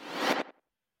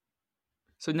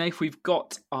 So, Nath, we've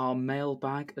got our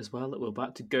mailbag as well that we're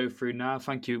about to go through now.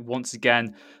 Thank you once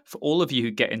again for all of you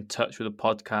who get in touch with the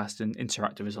podcast and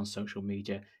interact with us on social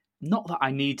media. Not that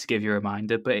I need to give you a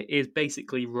reminder, but it is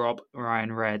basically Rob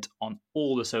Ryan Red on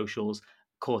all the socials.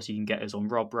 Of course, you can get us on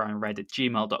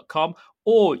robryanred@gmail.com,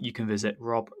 or you can visit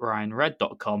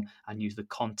robryanred.com and use the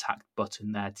contact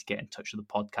button there to get in touch with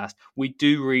the podcast. We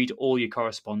do read all your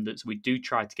correspondence. We do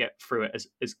try to get through it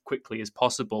as quickly as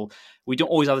possible. We don't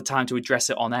always have the time to address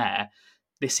it on air.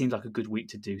 This seems like a good week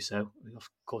to do so. Of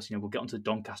course, we'll get onto the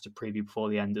Doncaster preview before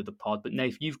the end of the pod. But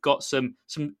Nath, you've got some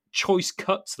choice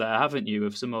cuts there, haven't you,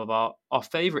 of some of our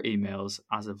favourite emails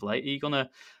as of late. Are you going to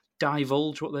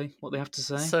divulge what they have to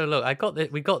say? So look,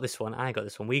 we got this one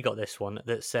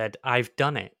that said, "I've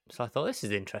done it." So I thought, this is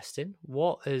interesting.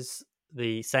 What has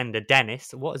the sender,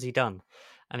 Dennis, what has he done?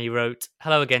 And he wrote,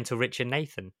 "Hello again to Rich and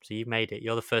Nathan." So you've made it.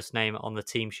 You're the first name on the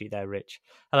team sheet there, Rich.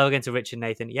 "Hello again to Rich and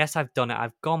Nathan. Yes, I've done it.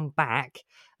 I've gone back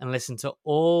and listened to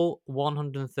all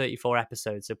 134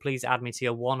 episodes. So please add me to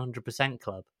your 100%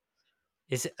 club."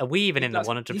 Are we even in the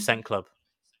 100% club?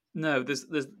 No, there's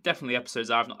definitely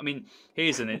episodes I've not. I mean,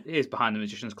 here's behind the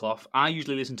magician's cloth. I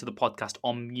usually listen to the podcast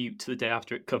on mute the day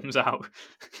after it comes out.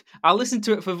 I'll listen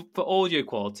to it for audio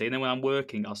quality, and then when I'm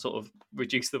working, I'll sort of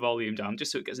reduce the volume down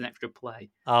just so it gets an extra play.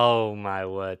 Oh my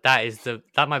word,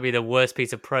 that might be the worst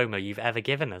piece of promo you've ever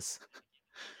given us.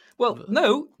 Well,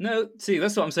 no. See,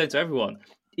 that's what I'm saying to everyone.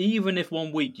 Even if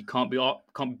one week you can't be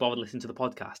bothered listening to the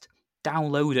podcast,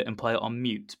 download it and play it on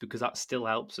mute because that still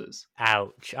helps us.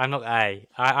 Ouch! I'm not.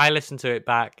 I listen to it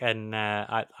back and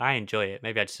I enjoy it.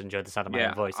 Maybe I just enjoy the sound of my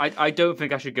own voice. I don't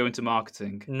think I should go into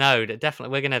marketing. No,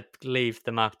 definitely. We're going to leave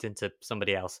the marketing to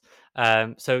somebody else.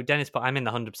 So, Dennis, but I'm in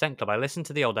the 100% Club. I listen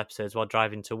to the old episodes while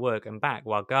driving to work and back,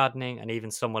 while gardening, and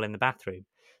even some while in the bathroom.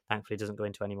 Thankfully, doesn't go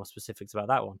into any more specifics about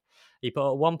that one. He put,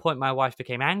 at one point, my wife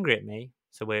became angry at me,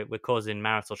 so we're causing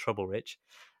marital trouble, Rich,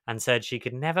 and said she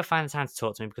could never find the time to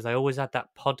talk to me because I always had that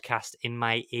podcast in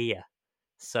my ear.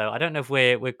 So I don't know if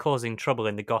we're causing trouble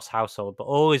in the Goss household, but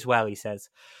all is well, he says.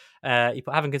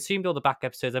 Having consumed all the back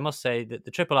episodes, I must say that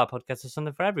the Triple R podcast is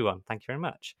something for everyone. Thank you very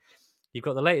much. You've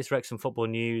got the latest Wrexham football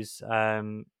news.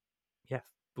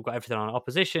 We've got everything on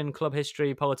opposition, club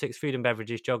history, politics, food and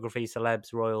beverages, geography,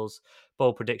 celebs, royals,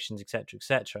 bold predictions, etc.,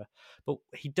 etc. But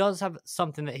he does have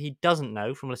something that he doesn't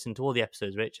know from listening to all the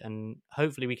episodes, Rich, and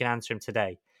hopefully we can answer him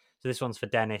today. So this one's for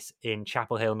Dennis in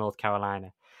Chapel Hill, North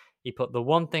Carolina. He put, the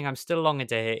one thing I'm still longing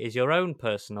to hear is your own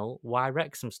personal why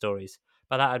Wrexham stories.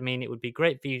 By that, I'd mean it would be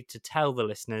great for you to tell the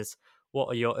listeners what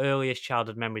are your earliest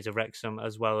childhood memories of Wrexham,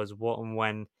 as well as what and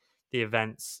when the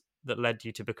events that led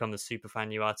you to become the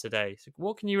superfan you are today. So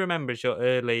what can you remember as your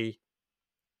early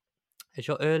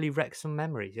Wrexham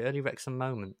memories, your early Wrexham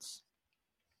moments?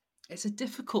 It's a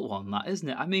difficult one, that, isn't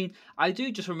it? I mean, I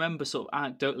do just remember sort of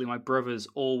anecdotally my brothers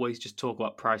always just talk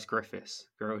about Price Griffiths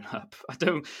growing up. I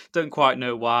don't quite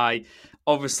know why.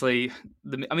 Obviously,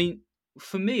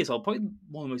 for me as well, probably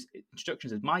one of the most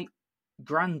introductions is my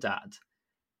granddad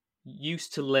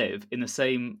used to live in the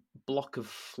same block of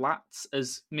flats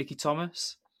as Mickey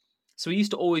Thomas. So he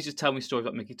used to always just tell me stories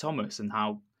about Mickey Thomas and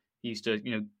how he used to,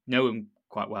 know him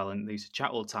quite well and they used to chat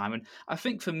all the time. And I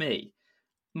think for me,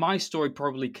 my story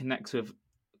probably connects with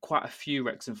quite a few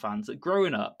Wrexham fans that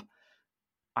growing up,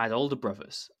 I had older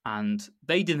brothers and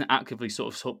they didn't actively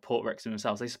sort of support Wrexham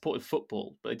themselves. They supported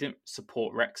football, but they didn't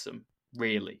support Wrexham,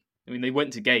 really. I mean, they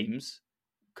went to games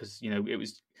because, it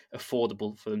was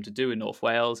affordable for them to do in North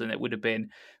Wales, and it would have been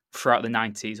throughout the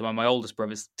 90s. When my oldest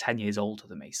brother's 10 years older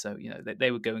than me, so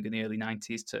they were going in the early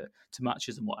 90s to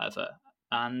matches and whatever.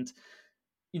 And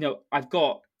I've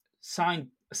got a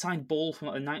signed ball from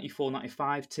like the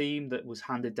 94-95 team that was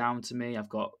handed down to me. I've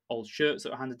got old shirts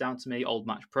that were handed down to me, old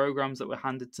match programs that were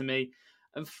handed to me.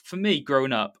 And for me,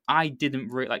 growing up, I didn't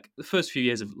really like the first few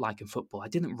years of liking football. I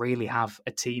didn't really have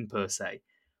a team per se.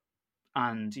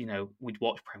 And, we'd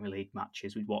watch Premier League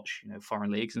matches, we'd watch,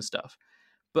 foreign leagues and stuff.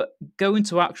 But going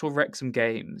to actual Wrexham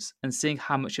games and seeing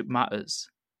how much it matters,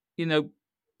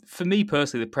 for me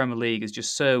personally, the Premier League is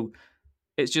just so,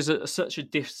 it's just such a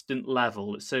distant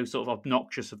level. It's so sort of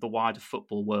obnoxious of the wider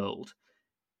football world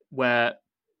where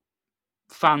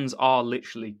fans are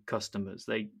literally customers.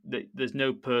 There's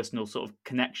no personal sort of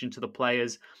connection to the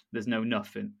players. There's no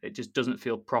nothing. It just doesn't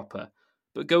feel proper.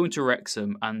 But going to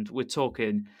Wrexham, and we're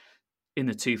talking in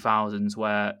the 2000s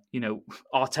where,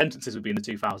 our attendances would be in the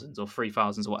 2000s or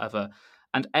 3000s or whatever.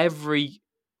 And every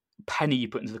penny you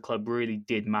put into the club really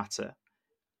did matter.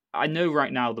 I know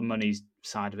right now the money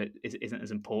side of it isn't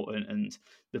as important and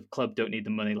the club don't need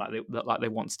the money like they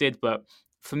once did. But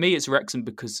for me, it's Wrexham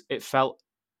because it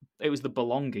was the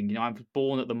belonging. I was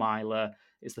born at the Miler.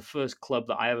 It's the first club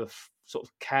that I ever sort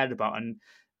of cared about. And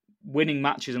winning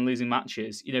matches and losing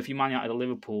matches, if you Man United or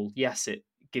Liverpool, yes, it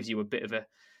gives you a bit of a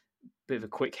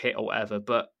quick hit or whatever,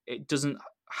 but it doesn't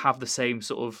have the same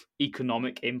sort of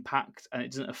economic impact and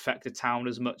it doesn't affect the town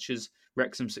as much as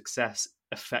Wrexham's success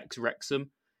affects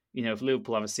Wrexham. If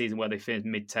Liverpool have a season where they finish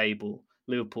mid-table,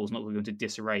 Liverpool's not going to go into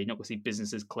disarray. You're not going to see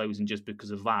businesses closing just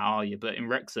because of that, are you? But in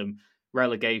Wrexham,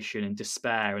 relegation and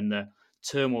despair and the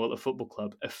turmoil at the football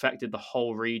club affected the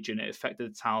whole region. It affected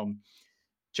the town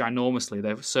ginormously.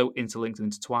 They were so interlinked and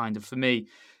intertwined. And for me,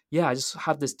 I just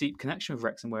had this deep connection with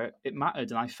Wrexham where it mattered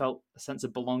and I felt a sense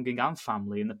of belonging and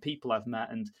family and the people I've met.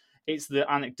 And it's the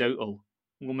anecdotal.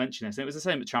 We'll mention this. And it was the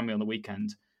same at Tranmere on the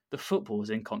weekend. The football was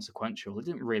inconsequential. It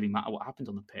didn't really matter what happened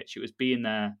on the pitch. It was being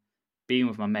there, being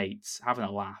with my mates, having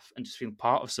a laugh and just feeling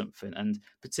part of something. And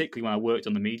particularly when I worked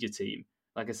on the media team,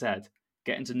 like I said,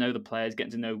 getting to know the players,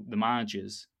 getting to know the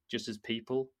managers just as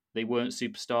people. They weren't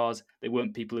superstars. They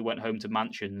weren't people who went home to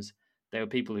mansions. They were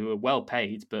people who were well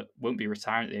paid, but won't be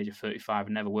retiring at the age of 35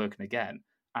 and never working again.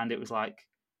 And it was like,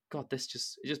 God, it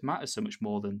just matters so much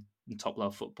more than top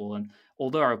level football. And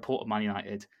although I report Man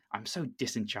United, I'm so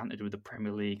disenchanted with the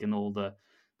Premier League and all the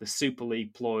Super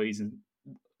League ploys and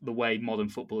the way modern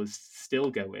football is still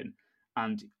going.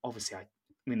 And obviously,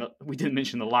 we didn't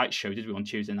mention the light show, did we, on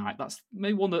Tuesday night? That's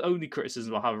maybe one of the only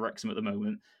criticisms I have of Wrexham at the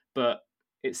moment. But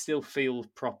it still feels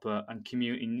proper, and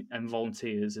community and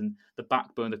volunteers and the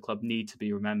backbone of the club need to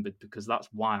be remembered because that's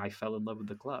why I fell in love with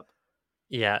the club.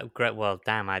 Yeah, great. Well,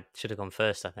 damn, I should have gone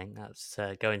first. I think that's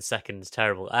going second is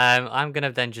terrible. I'm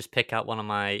gonna then just pick out one of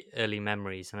my early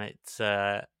memories, and it's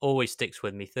always sticks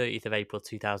with me. 30th of April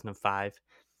 2005,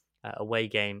 away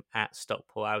game at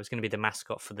Stockport. I was going to be the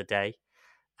mascot for the day,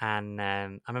 and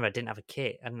I remember I didn't have a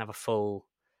kit. I didn't have a full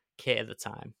kit at the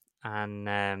time, and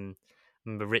I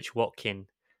remember Rich Watkin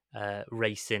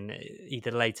racing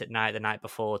either late at night, the night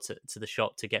before, to the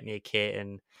shop to get me a kit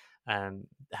and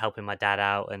helping my dad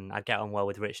out. And I get on well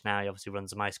with Rich now. He obviously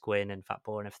runs a Mice Gwyn and Fat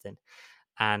Boar and everything.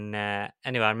 And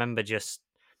anyway, I remember just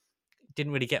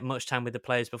didn't really get much time with the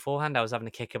players beforehand. I was having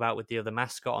a kick about with the other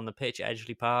mascot on the pitch at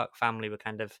Edgeley Park. Family were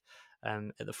kind of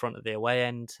at the front of the away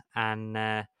end. And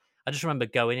I just remember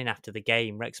going in after the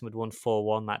game. Wrexham had won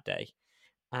 4-1 that day.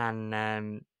 And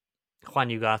Juan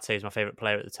Ugarte was my favourite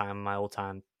player at the time, my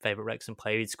all-time favourite Wrexham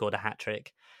player. He'd scored a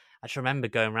hat-trick. I just remember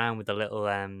going around with a little,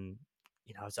 I'm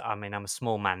a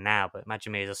small man now, but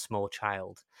imagine me as a small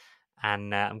child.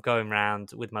 And I'm going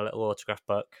around with my little autograph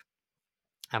book.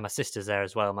 And my sister's there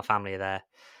as well, my family are there.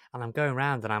 And I'm going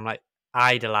around and I'm like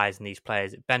idolising these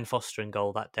players. Ben Foster in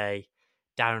goal that day,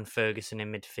 Darren Ferguson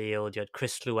in midfield, you had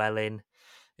Chris Llewellyn.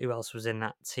 Who else was in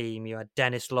that team? You had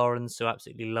Dennis Lawrence, who I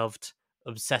absolutely loved.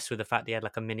 Obsessed with the fact he had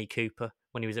like a Mini Cooper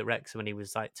when he was at Wrexham and he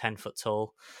was like 10 foot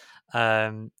tall.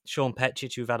 Sean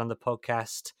Petchich, who we've had on the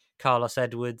podcast, Carlos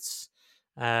Edwards,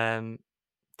 Dennis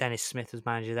Smith was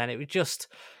manager then. It was just,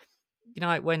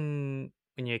 like when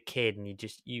you're a kid and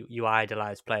you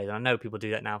idolise players. And I know people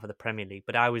do that now for the Premier League,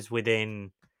 but I was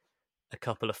within a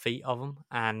couple of feet of them.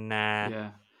 And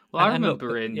Well, I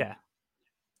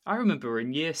remember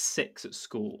in year 6 at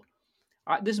school.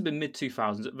 This had been mid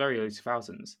 2000s, very early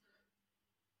 2000s,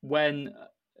 when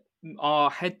our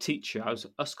head teacher, I was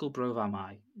Ysgol Bro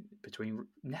Famau,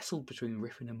 nestled between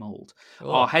Riffin and Mould.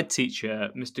 Oh. Our head teacher,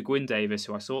 Mr. Gwyn Davis,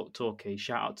 who I saw at Torquay,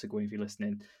 shout out to Gwyn if you're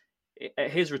listening. At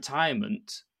his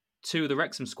retirement, 2 of the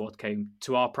Wrexham squad came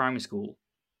to our primary school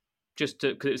because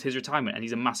it was his retirement, and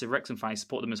he's a massive Wrexham fan. He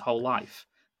supported them his whole life,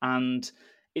 and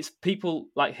it's people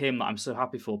like him that I'm so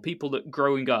happy for. People that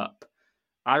growing up,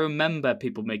 I remember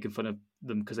people making fun of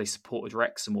them because they supported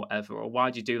Wrexham or whatever, or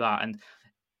why'd you do that? And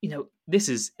this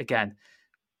is, again,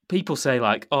 people say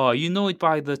like, oh, are you annoyed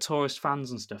by the tourist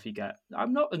fans and stuff you get?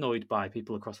 I'm not annoyed by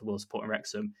people across the world supporting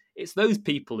Wrexham. It's those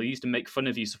people who used to make fun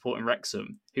of you supporting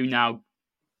Wrexham who now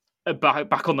are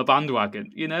back on the bandwagon,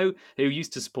 who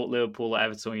used to support Liverpool or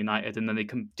Everton or United, and then they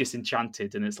come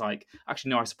disenchanted and it's like,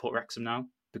 actually, no, I support Wrexham now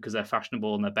because they're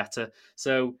fashionable and they're better.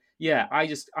 So, yeah,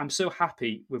 I'm so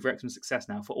happy with Wrexham's success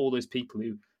now for all those people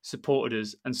who supported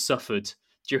us and suffered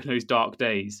during those dark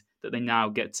days, that they now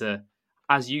get to,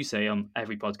 as you say on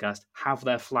every podcast, have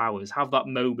their flowers, have that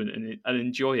moment and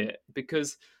enjoy it,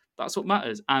 because that's what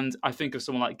matters. And I think of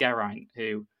someone like Geraint,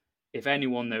 who, if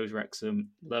anyone knows Wrexham,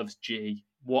 loves G.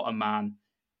 What a man.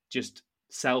 Just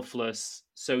selfless,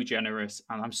 so generous.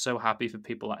 And I'm so happy for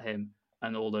people like him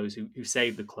and all those who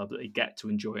saved the club that they get to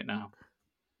enjoy it now.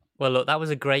 Well, look, that was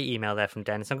a great email there from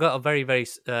Dennis. I've got a very, very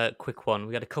quick one.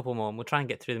 We've got a couple more, and we'll try and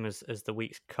get through them as the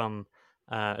weeks come,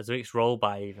 as the weeks roll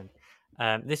by even.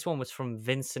 This one was from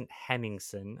Vincent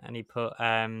Hemmingson, and he put,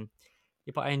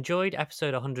 I enjoyed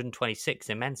episode 126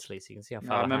 immensely, so you can see how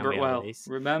far I remember it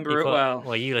well.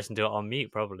 Well, you listened to it on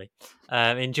mute, probably.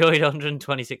 Enjoyed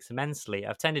 126 immensely.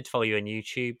 I've tended to follow you on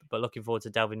YouTube, but looking forward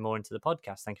to delving more into the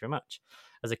podcast. Thank you very much.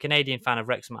 As a Canadian fan of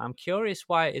Wrexham, I'm curious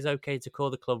why it is okay to call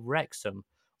the club Wrexham,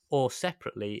 or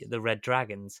separately the Red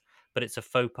Dragons, but it's a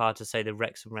faux pas to say the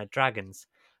Wrexham Red Dragons.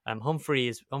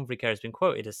 Humphrey Kerr has been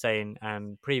quoted as saying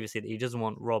previously that he doesn't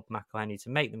want Rob McElhenney to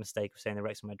make the mistake of saying the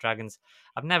Wrexham Red Dragons.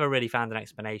 I've never really found an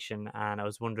explanation, and I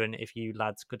was wondering if you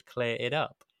lads could clear it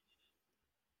up.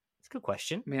 It's a good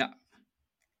question. Yeah.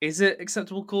 Is it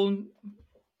acceptable calling...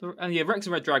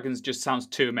 Wrexham Red Dragons just sounds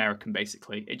too American,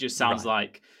 basically. It just sounds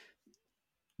like...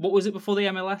 What was it before the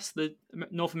MLS? The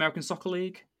North American Soccer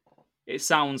League? It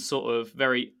sounds sort of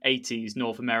very 80s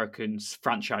North American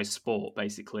franchise sport,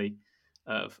 basically,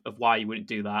 of why you wouldn't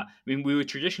do that. I mean, we were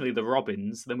traditionally the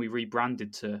Robins, then we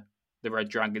rebranded to the Red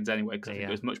Dragons anyway, because I think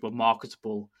it was much more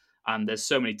marketable. And there's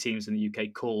so many teams in the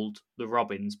UK called the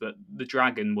Robins, but the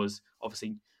Dragon was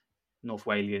obviously North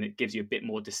Walian. It gives you a bit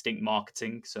more distinct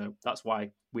marketing, so that's why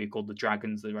we're called the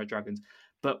Dragons, the Red Dragons.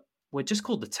 But we're just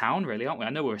called the Town, really, aren't we? I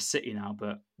know we're a city now,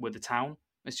 but we're the Town.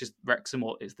 It's just Wrexham,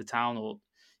 or it's the Town, or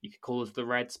you could call us the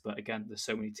Reds, but again, there's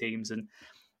so many teams. And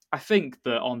I think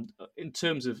that in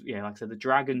terms of, like I said, the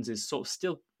Dragons is sort of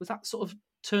still, was that sort of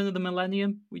turn of the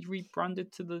millennium? We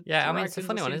rebranded to the Dragons, I mean, it's a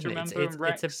funny one, isn't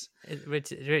it?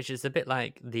 Rich, it's a bit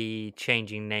like the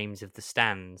changing names of the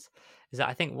stands. Is that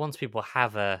I think once people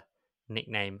have a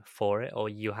nickname for it, or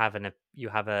you have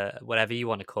a whatever you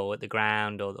want to call it, the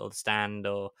ground or the stand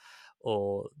or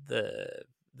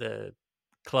the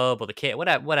club or the kit,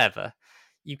 whatever,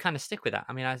 you kind of stick with that.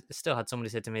 I mean, I still had somebody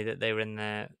said to me that they were in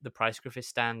the Price Griffiths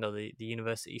stand or the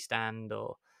university stand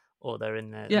or they're in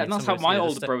the Yeah, and that's how my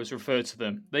older brothers refer to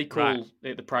them. They call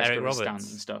it the Price Eric Griffiths Roberts.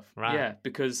 stand and stuff. Right. Yeah,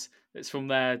 because it's from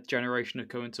their generation of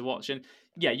coming to watch. And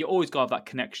yeah, you always got to have that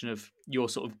connection of your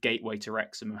sort of gateway to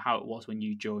Wrexham and how it was when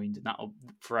you joined, and that'll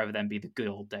forever then be the good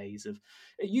old days of.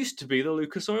 It used to be the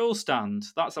Lucas Oil stand.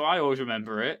 That's how I always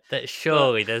remember it. That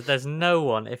surely there's no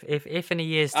one. If in a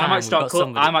year's time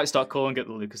I might start calling it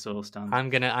the Lucas Oil stand. I'm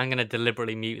gonna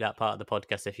deliberately mute that part of the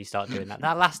podcast if you start doing that.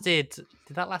 Did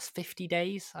that last 50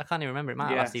 days? I can't even remember. It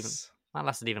might have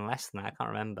lasted even less than that. I can't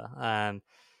remember.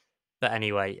 But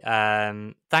anyway,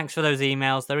 thanks for those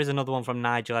emails. There is another one from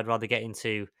Nigel I'd rather get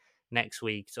into next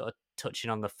week, sort of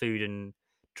touching on the food and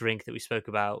drink that we spoke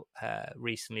about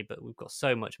recently, but we've got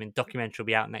so much. I mean, documentary will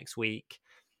be out next week.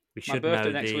 We should know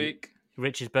next week.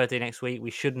 Rich's birthday next week. We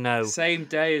should know. Same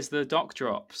day as the doc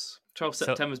drops. 12th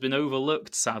September's been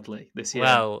overlooked, sadly, this year.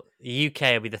 Well, the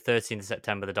UK will be the 13th of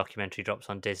September. The documentary drops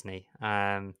on Disney.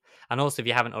 And also, if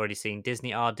you haven't already seen,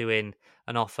 Disney are doing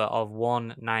an offer of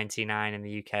 $1.99 in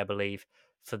the UK, I believe,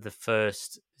 for the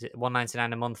first... Is it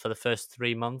 $1.99 a month for the first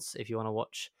 3 months if you want to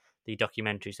watch the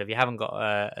documentary? So if you haven't got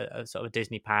a sort of a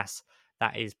Disney pass,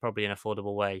 that is probably an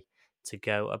affordable way to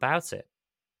go about it.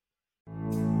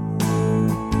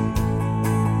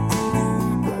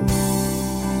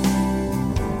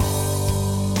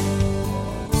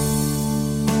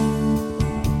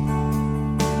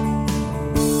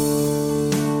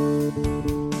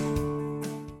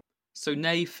 So,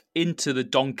 Nath, into the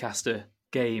Doncaster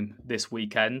game this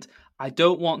weekend. I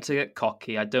don't want to get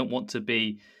cocky. I don't want to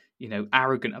be,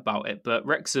 arrogant about it. But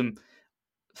Wrexham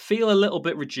feel a little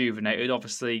bit rejuvenated.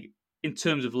 Obviously, in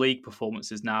terms of league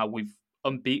performances now, we've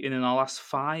unbeaten in our last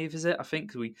 5, is it? I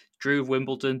think we drew with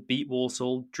Wimbledon, beat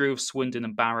Walsall, drew with Swindon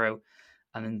and Barrow,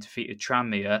 and then defeated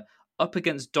Tranmere. Up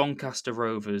against Doncaster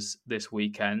Rovers this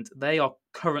weekend. They are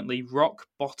currently rock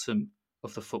bottom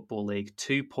of the Football League,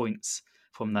 2 points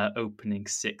from their opening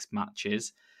 6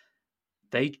 matches.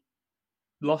 They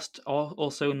lost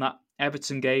also in that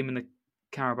Everton game in the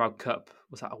Carabao Cup.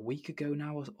 Was that a week ago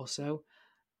now or so?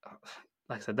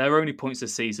 Like I said, their only points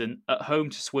this season. At home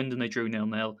to Swindon, they drew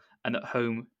 0-0. And at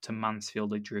home to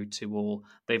Mansfield, they drew 2-2.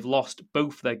 They've lost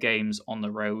both their games on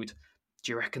the road.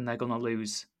 Do you reckon they're going to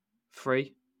lose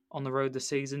 3 on the road this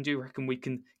season? Do you reckon we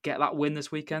can get that win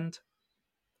this weekend?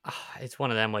 It's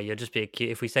one of them where you'll just be acute.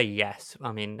 If we say yes,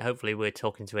 I mean, hopefully we're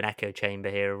talking to an echo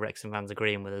chamber here of Wrexham fans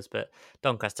agreeing with us, but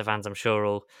Doncaster fans, I'm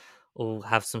sure, will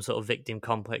have some sort of victim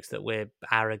complex that we're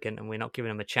arrogant and we're not giving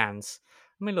them a chance.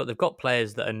 I mean, look, they've got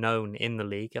players that are known in the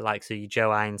league, like so Joe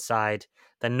Ironside.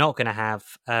 They're not going to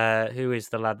have, who is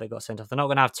the lad that got sent off? They're not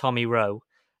going to have Tommy Rowe.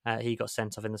 He got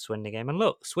sent off in the Swindon game. And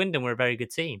look, Swindon were a very good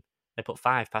team. They put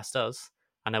 5 past us.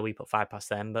 I know we put 5 past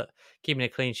them, but keeping a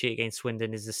clean sheet against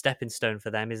Swindon is a stepping stone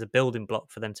for them, is a building block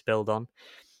for them to build on.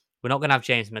 We're not going to have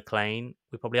James McLean.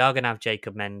 We probably are going to have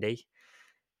Jacob Mendy.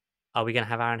 Are we going to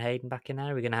have Aaron Hayden back in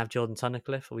there? Are we going to have Jordan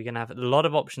Tunnicliffe? Are we going to have a lot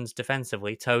of options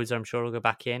defensively? Tozer, I'm sure, will go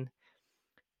back in.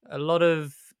 A lot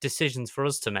of decisions for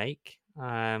us to make.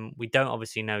 We don't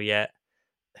obviously know yet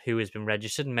who has been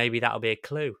registered, and maybe that'll be a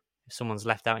clue. If someone's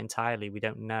left out entirely, we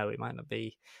don't know. It might not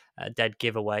be a dead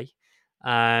giveaway.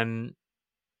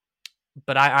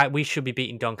 But we should be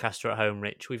beating Doncaster at home,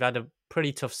 Rich. We've had a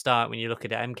pretty tough start when you look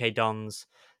at it. MK Dons,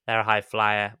 they're a high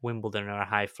flyer. Wimbledon are a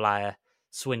high flyer.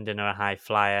 Swindon are a high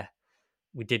flyer.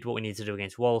 We did what we needed to do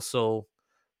against Walsall.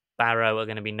 Barrow are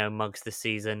going to be no mugs this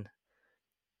season.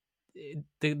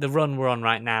 The run we're on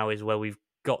right now is where we've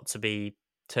got to be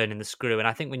turning the screw. And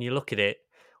I think when you look at it,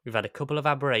 we've had a couple of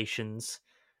aberrations,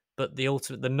 but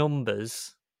the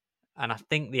numbers, and I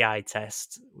think the eye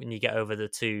test, when you get over the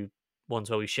 2 ones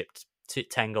where we shipped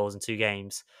 10 goals in 2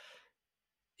 games,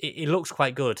 it looks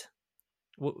quite good.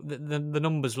 The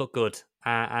numbers look good,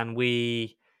 and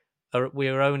we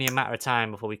are only a matter of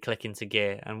time before we click into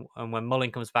gear. And when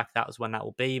Mullin comes back, that's when that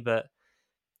will be. But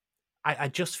I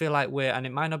just feel like and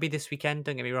it might not be this weekend.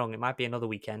 Don't get me wrong, it might be another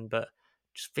weekend, but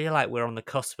just feel like we're on the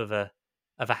cusp of a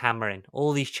hammering.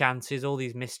 All these chances, all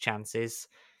these missed chances.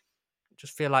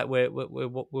 Just feel like we're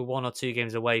 1 or 2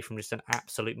 games away from just an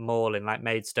absolute mauling like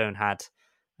Maidstone had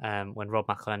when Rob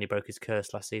McElhenney broke his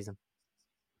curse last season.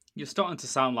 You're starting to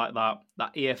sound like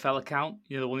that EFL account,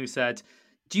 the one who said,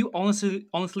 Do you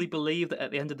honestly believe that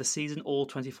at the end of the season, all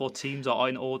 24 teams are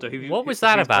in order? What was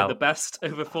that about? The best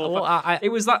over 4. Well, it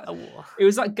was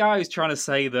that guy who's trying to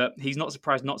say that he's not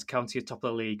surprised Notts County are top of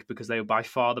the league because they were by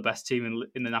far the best team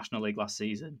in the National League last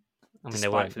season. I mean,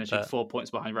 despite finishing 4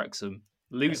 points behind Wrexham,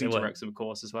 losing to Wrexham, of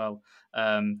course, as well.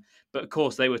 But of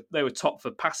course, they were top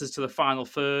for passes to the final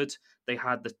third. They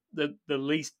had the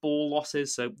least ball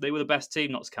losses, so they were the best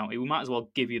team. Notts County. We might as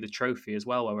well give you the trophy as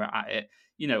well while we're at it.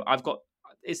 You know, I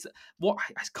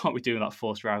can't be doing that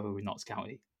forced rivalry with Notts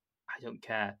County. I don't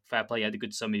care. Fair play. You had a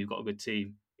good summer. You've got a good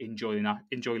team. Enjoy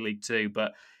League Two.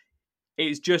 But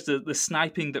it's just the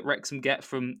sniping that Wrexham get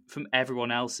from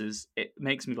everyone else's. It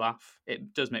makes me laugh.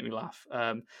 It does make me laugh.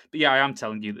 But yeah, I am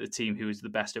telling you that the team who is the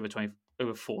best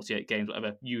over 48 games,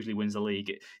 whatever, usually wins the league.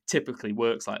 It typically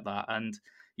works like that. And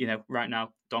you know, right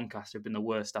now Doncaster have been the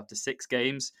worst after 6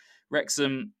 games.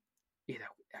 Wrexham, you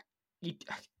know,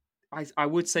 I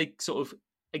would say sort of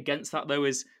against that though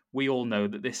is we all know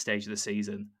that this stage of the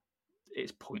season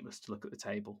it's pointless to look at the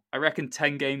table. I reckon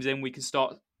 10 games in we can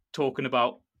start talking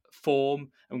about form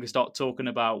and we can start talking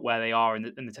about where they are in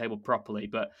the table properly.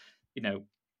 But you know,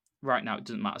 right now it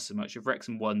doesn't matter so much. If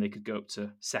Wrexham won, they could go up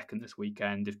to 2nd this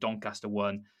weekend. If Doncaster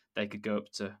won, they could go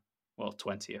up to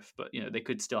 20th. But you know, they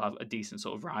could still have a decent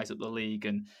sort of rise up the league.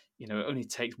 And you know, it only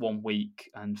takes 1 week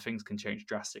and things can change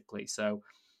drastically. So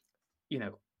you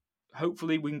know,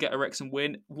 hopefully we can get a Wrexham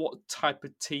win. What type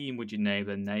of team would you name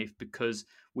then, Nave? Because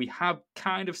we have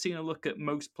kind of seen a look at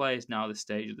most players now this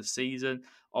stage of the season.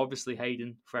 Obviously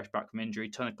Hayden, fresh back from injury.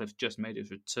 Tunnicliffe's just made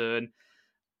his return.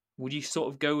 Would you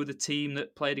sort of go with the team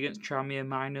that played against Tranmere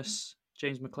minus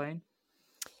James McLean?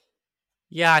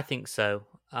 Yeah, I think so.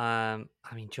 I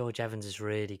mean, George Evans is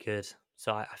really good.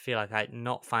 So I feel like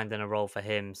not finding a role for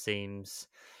him seems...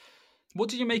 What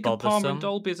did you make of Palmer and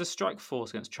Dolby as a strike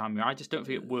force against Tranmere? I just don't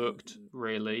think it worked,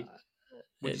 really.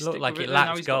 It looked like it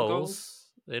lacks goals.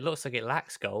 It looks like it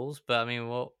lacks goals, but I mean,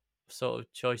 what sort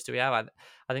of choice do we have?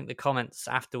 I think the comments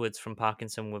afterwards from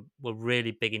Parkinson were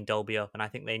really bigging Dolby up, and I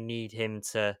think they need him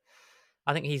to...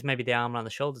 I think he's maybe the arm around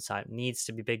the shoulder type. Needs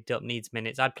to be bigged up, needs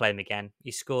minutes. I'd play him again.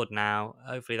 He scored now.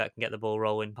 Hopefully that can get the ball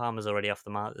rolling. Palmer's already off the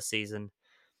mark this season.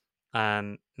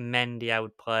 Mendy I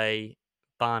would play.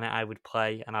 Barnett I would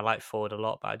play, and I like Ford a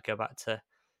lot, but I'd go back to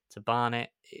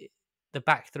Barnett. The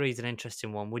back three is an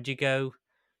interesting one. Would you go...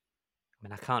 I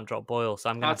mean, I can't drop Boyle, so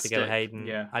I'm going to have to go Hayden.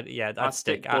 Yeah, I'd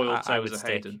stick. Boyle I would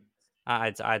stick. Hayden.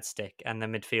 I'd stick. And the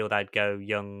midfield, I'd go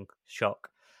Young, Shock,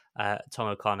 Tom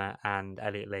O'Connor and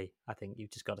Elliot Lee. I think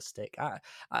you've just got to stick.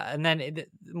 And then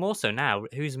more so now,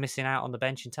 who's missing out on the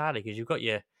bench entirely? Because you've got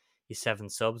your 7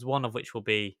 subs, one of which will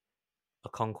be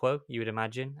Okonkwo, you would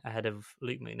imagine, ahead of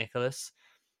Luke McNicholas.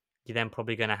 You're then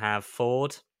probably going to have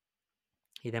Ford.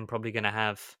 You're then probably going to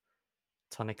have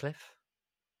Tunnicliffe,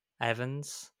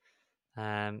 Evans,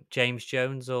 James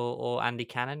Jones or Andy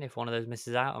Cannon if one of those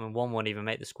misses out. I mean, one won't even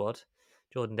make the squad.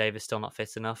 Jordan Davis still not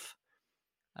fit enough.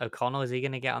 O'Connell, is he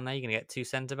going to get on there? You're going to get 2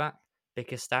 centre-back,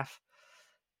 Bickerstaff.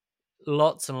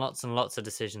 Lots and lots and lots of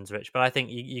decisions, Rich. But I think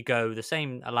you go the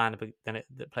same lineup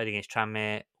that played against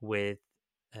Tranmere with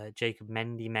Jacob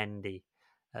Mendy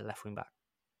at left wing back.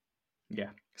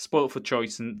 Yeah, spoiled for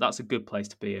choice, and that's a good place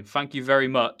to be in. Thank you very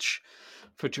much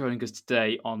for joining us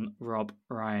today on Rob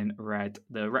Ryan Red,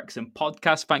 the Wrexham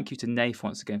podcast. Thank you to Nath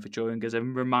once again for joining us. A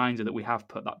reminder that we have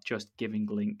put that Just Giving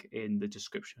link in the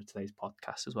description of today's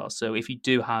podcast as well. So if you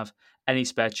do have any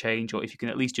spare change, or if you can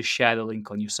at least just share the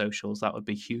link on your socials, that would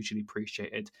be hugely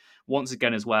appreciated. Once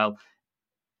again as well,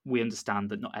 we understand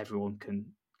that not everyone can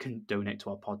donate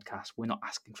to our podcast. We're not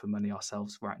asking for money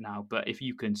ourselves right now, but if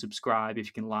you can subscribe, if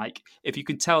you can like, if you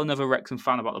can tell another Wrexham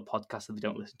fan about the podcast that they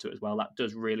don't listen to it as well, that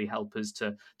does really help us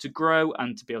to grow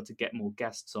and to be able to get more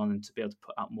guests on and to be able to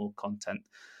put out more content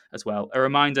as well. A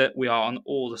reminder, we are on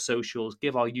all the socials.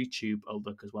 Give our YouTube a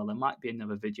look as well. There might be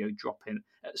another video dropping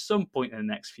at some point in the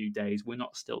next few days. We're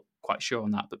not still quite sure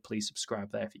on that, but please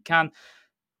subscribe there if you can.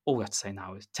 All we have to say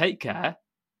now is take care.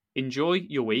 Enjoy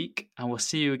your week, and we'll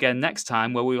see you again next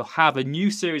time where we will have a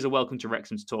new series of Welcome to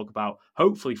Wrexham to talk about,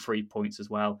 hopefully 3 points as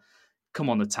well. Come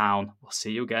on the town. We'll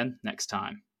see you again next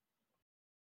time.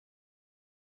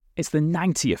 It's the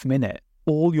 90th minute.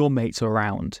 All your mates are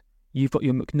around. You've got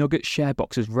your McNugget share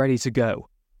boxes ready to go.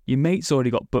 Your mate's already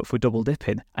got booked for double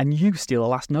dipping, and you steal a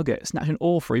last nugget, snatching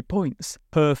all 3 points.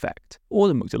 Perfect.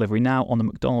 Order McDelivery now on the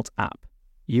McDonald's app.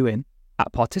 You in?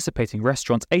 At participating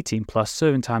restaurants, 18 plus,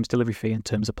 serving times, delivery fee and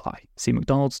terms apply. See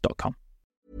mcdonalds.com.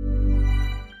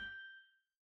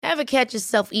 Ever catch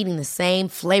yourself eating the same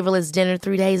flavorless dinner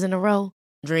 3 days in a row?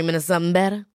 Dreaming of something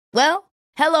better? Well,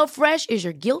 HelloFresh is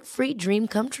your guilt-free dream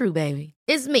come true, baby.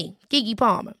 It's me, Keke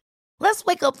Palmer. Let's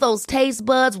wake up those taste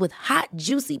buds with hot,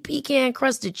 juicy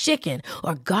pecan-crusted chicken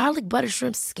or garlic butter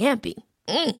shrimp scampi.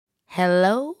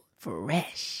 Hello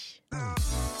Fresh.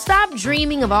 Stop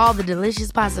dreaming of all the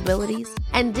delicious possibilities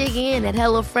and dig in at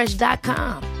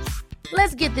HelloFresh.com.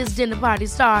 Let's get this dinner party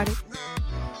started.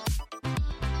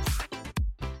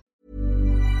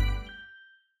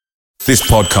 This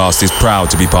podcast is proud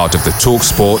to be part of the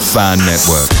TalkSport Fan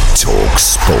Network.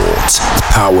 TalkSport.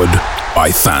 Powered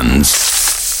by fans.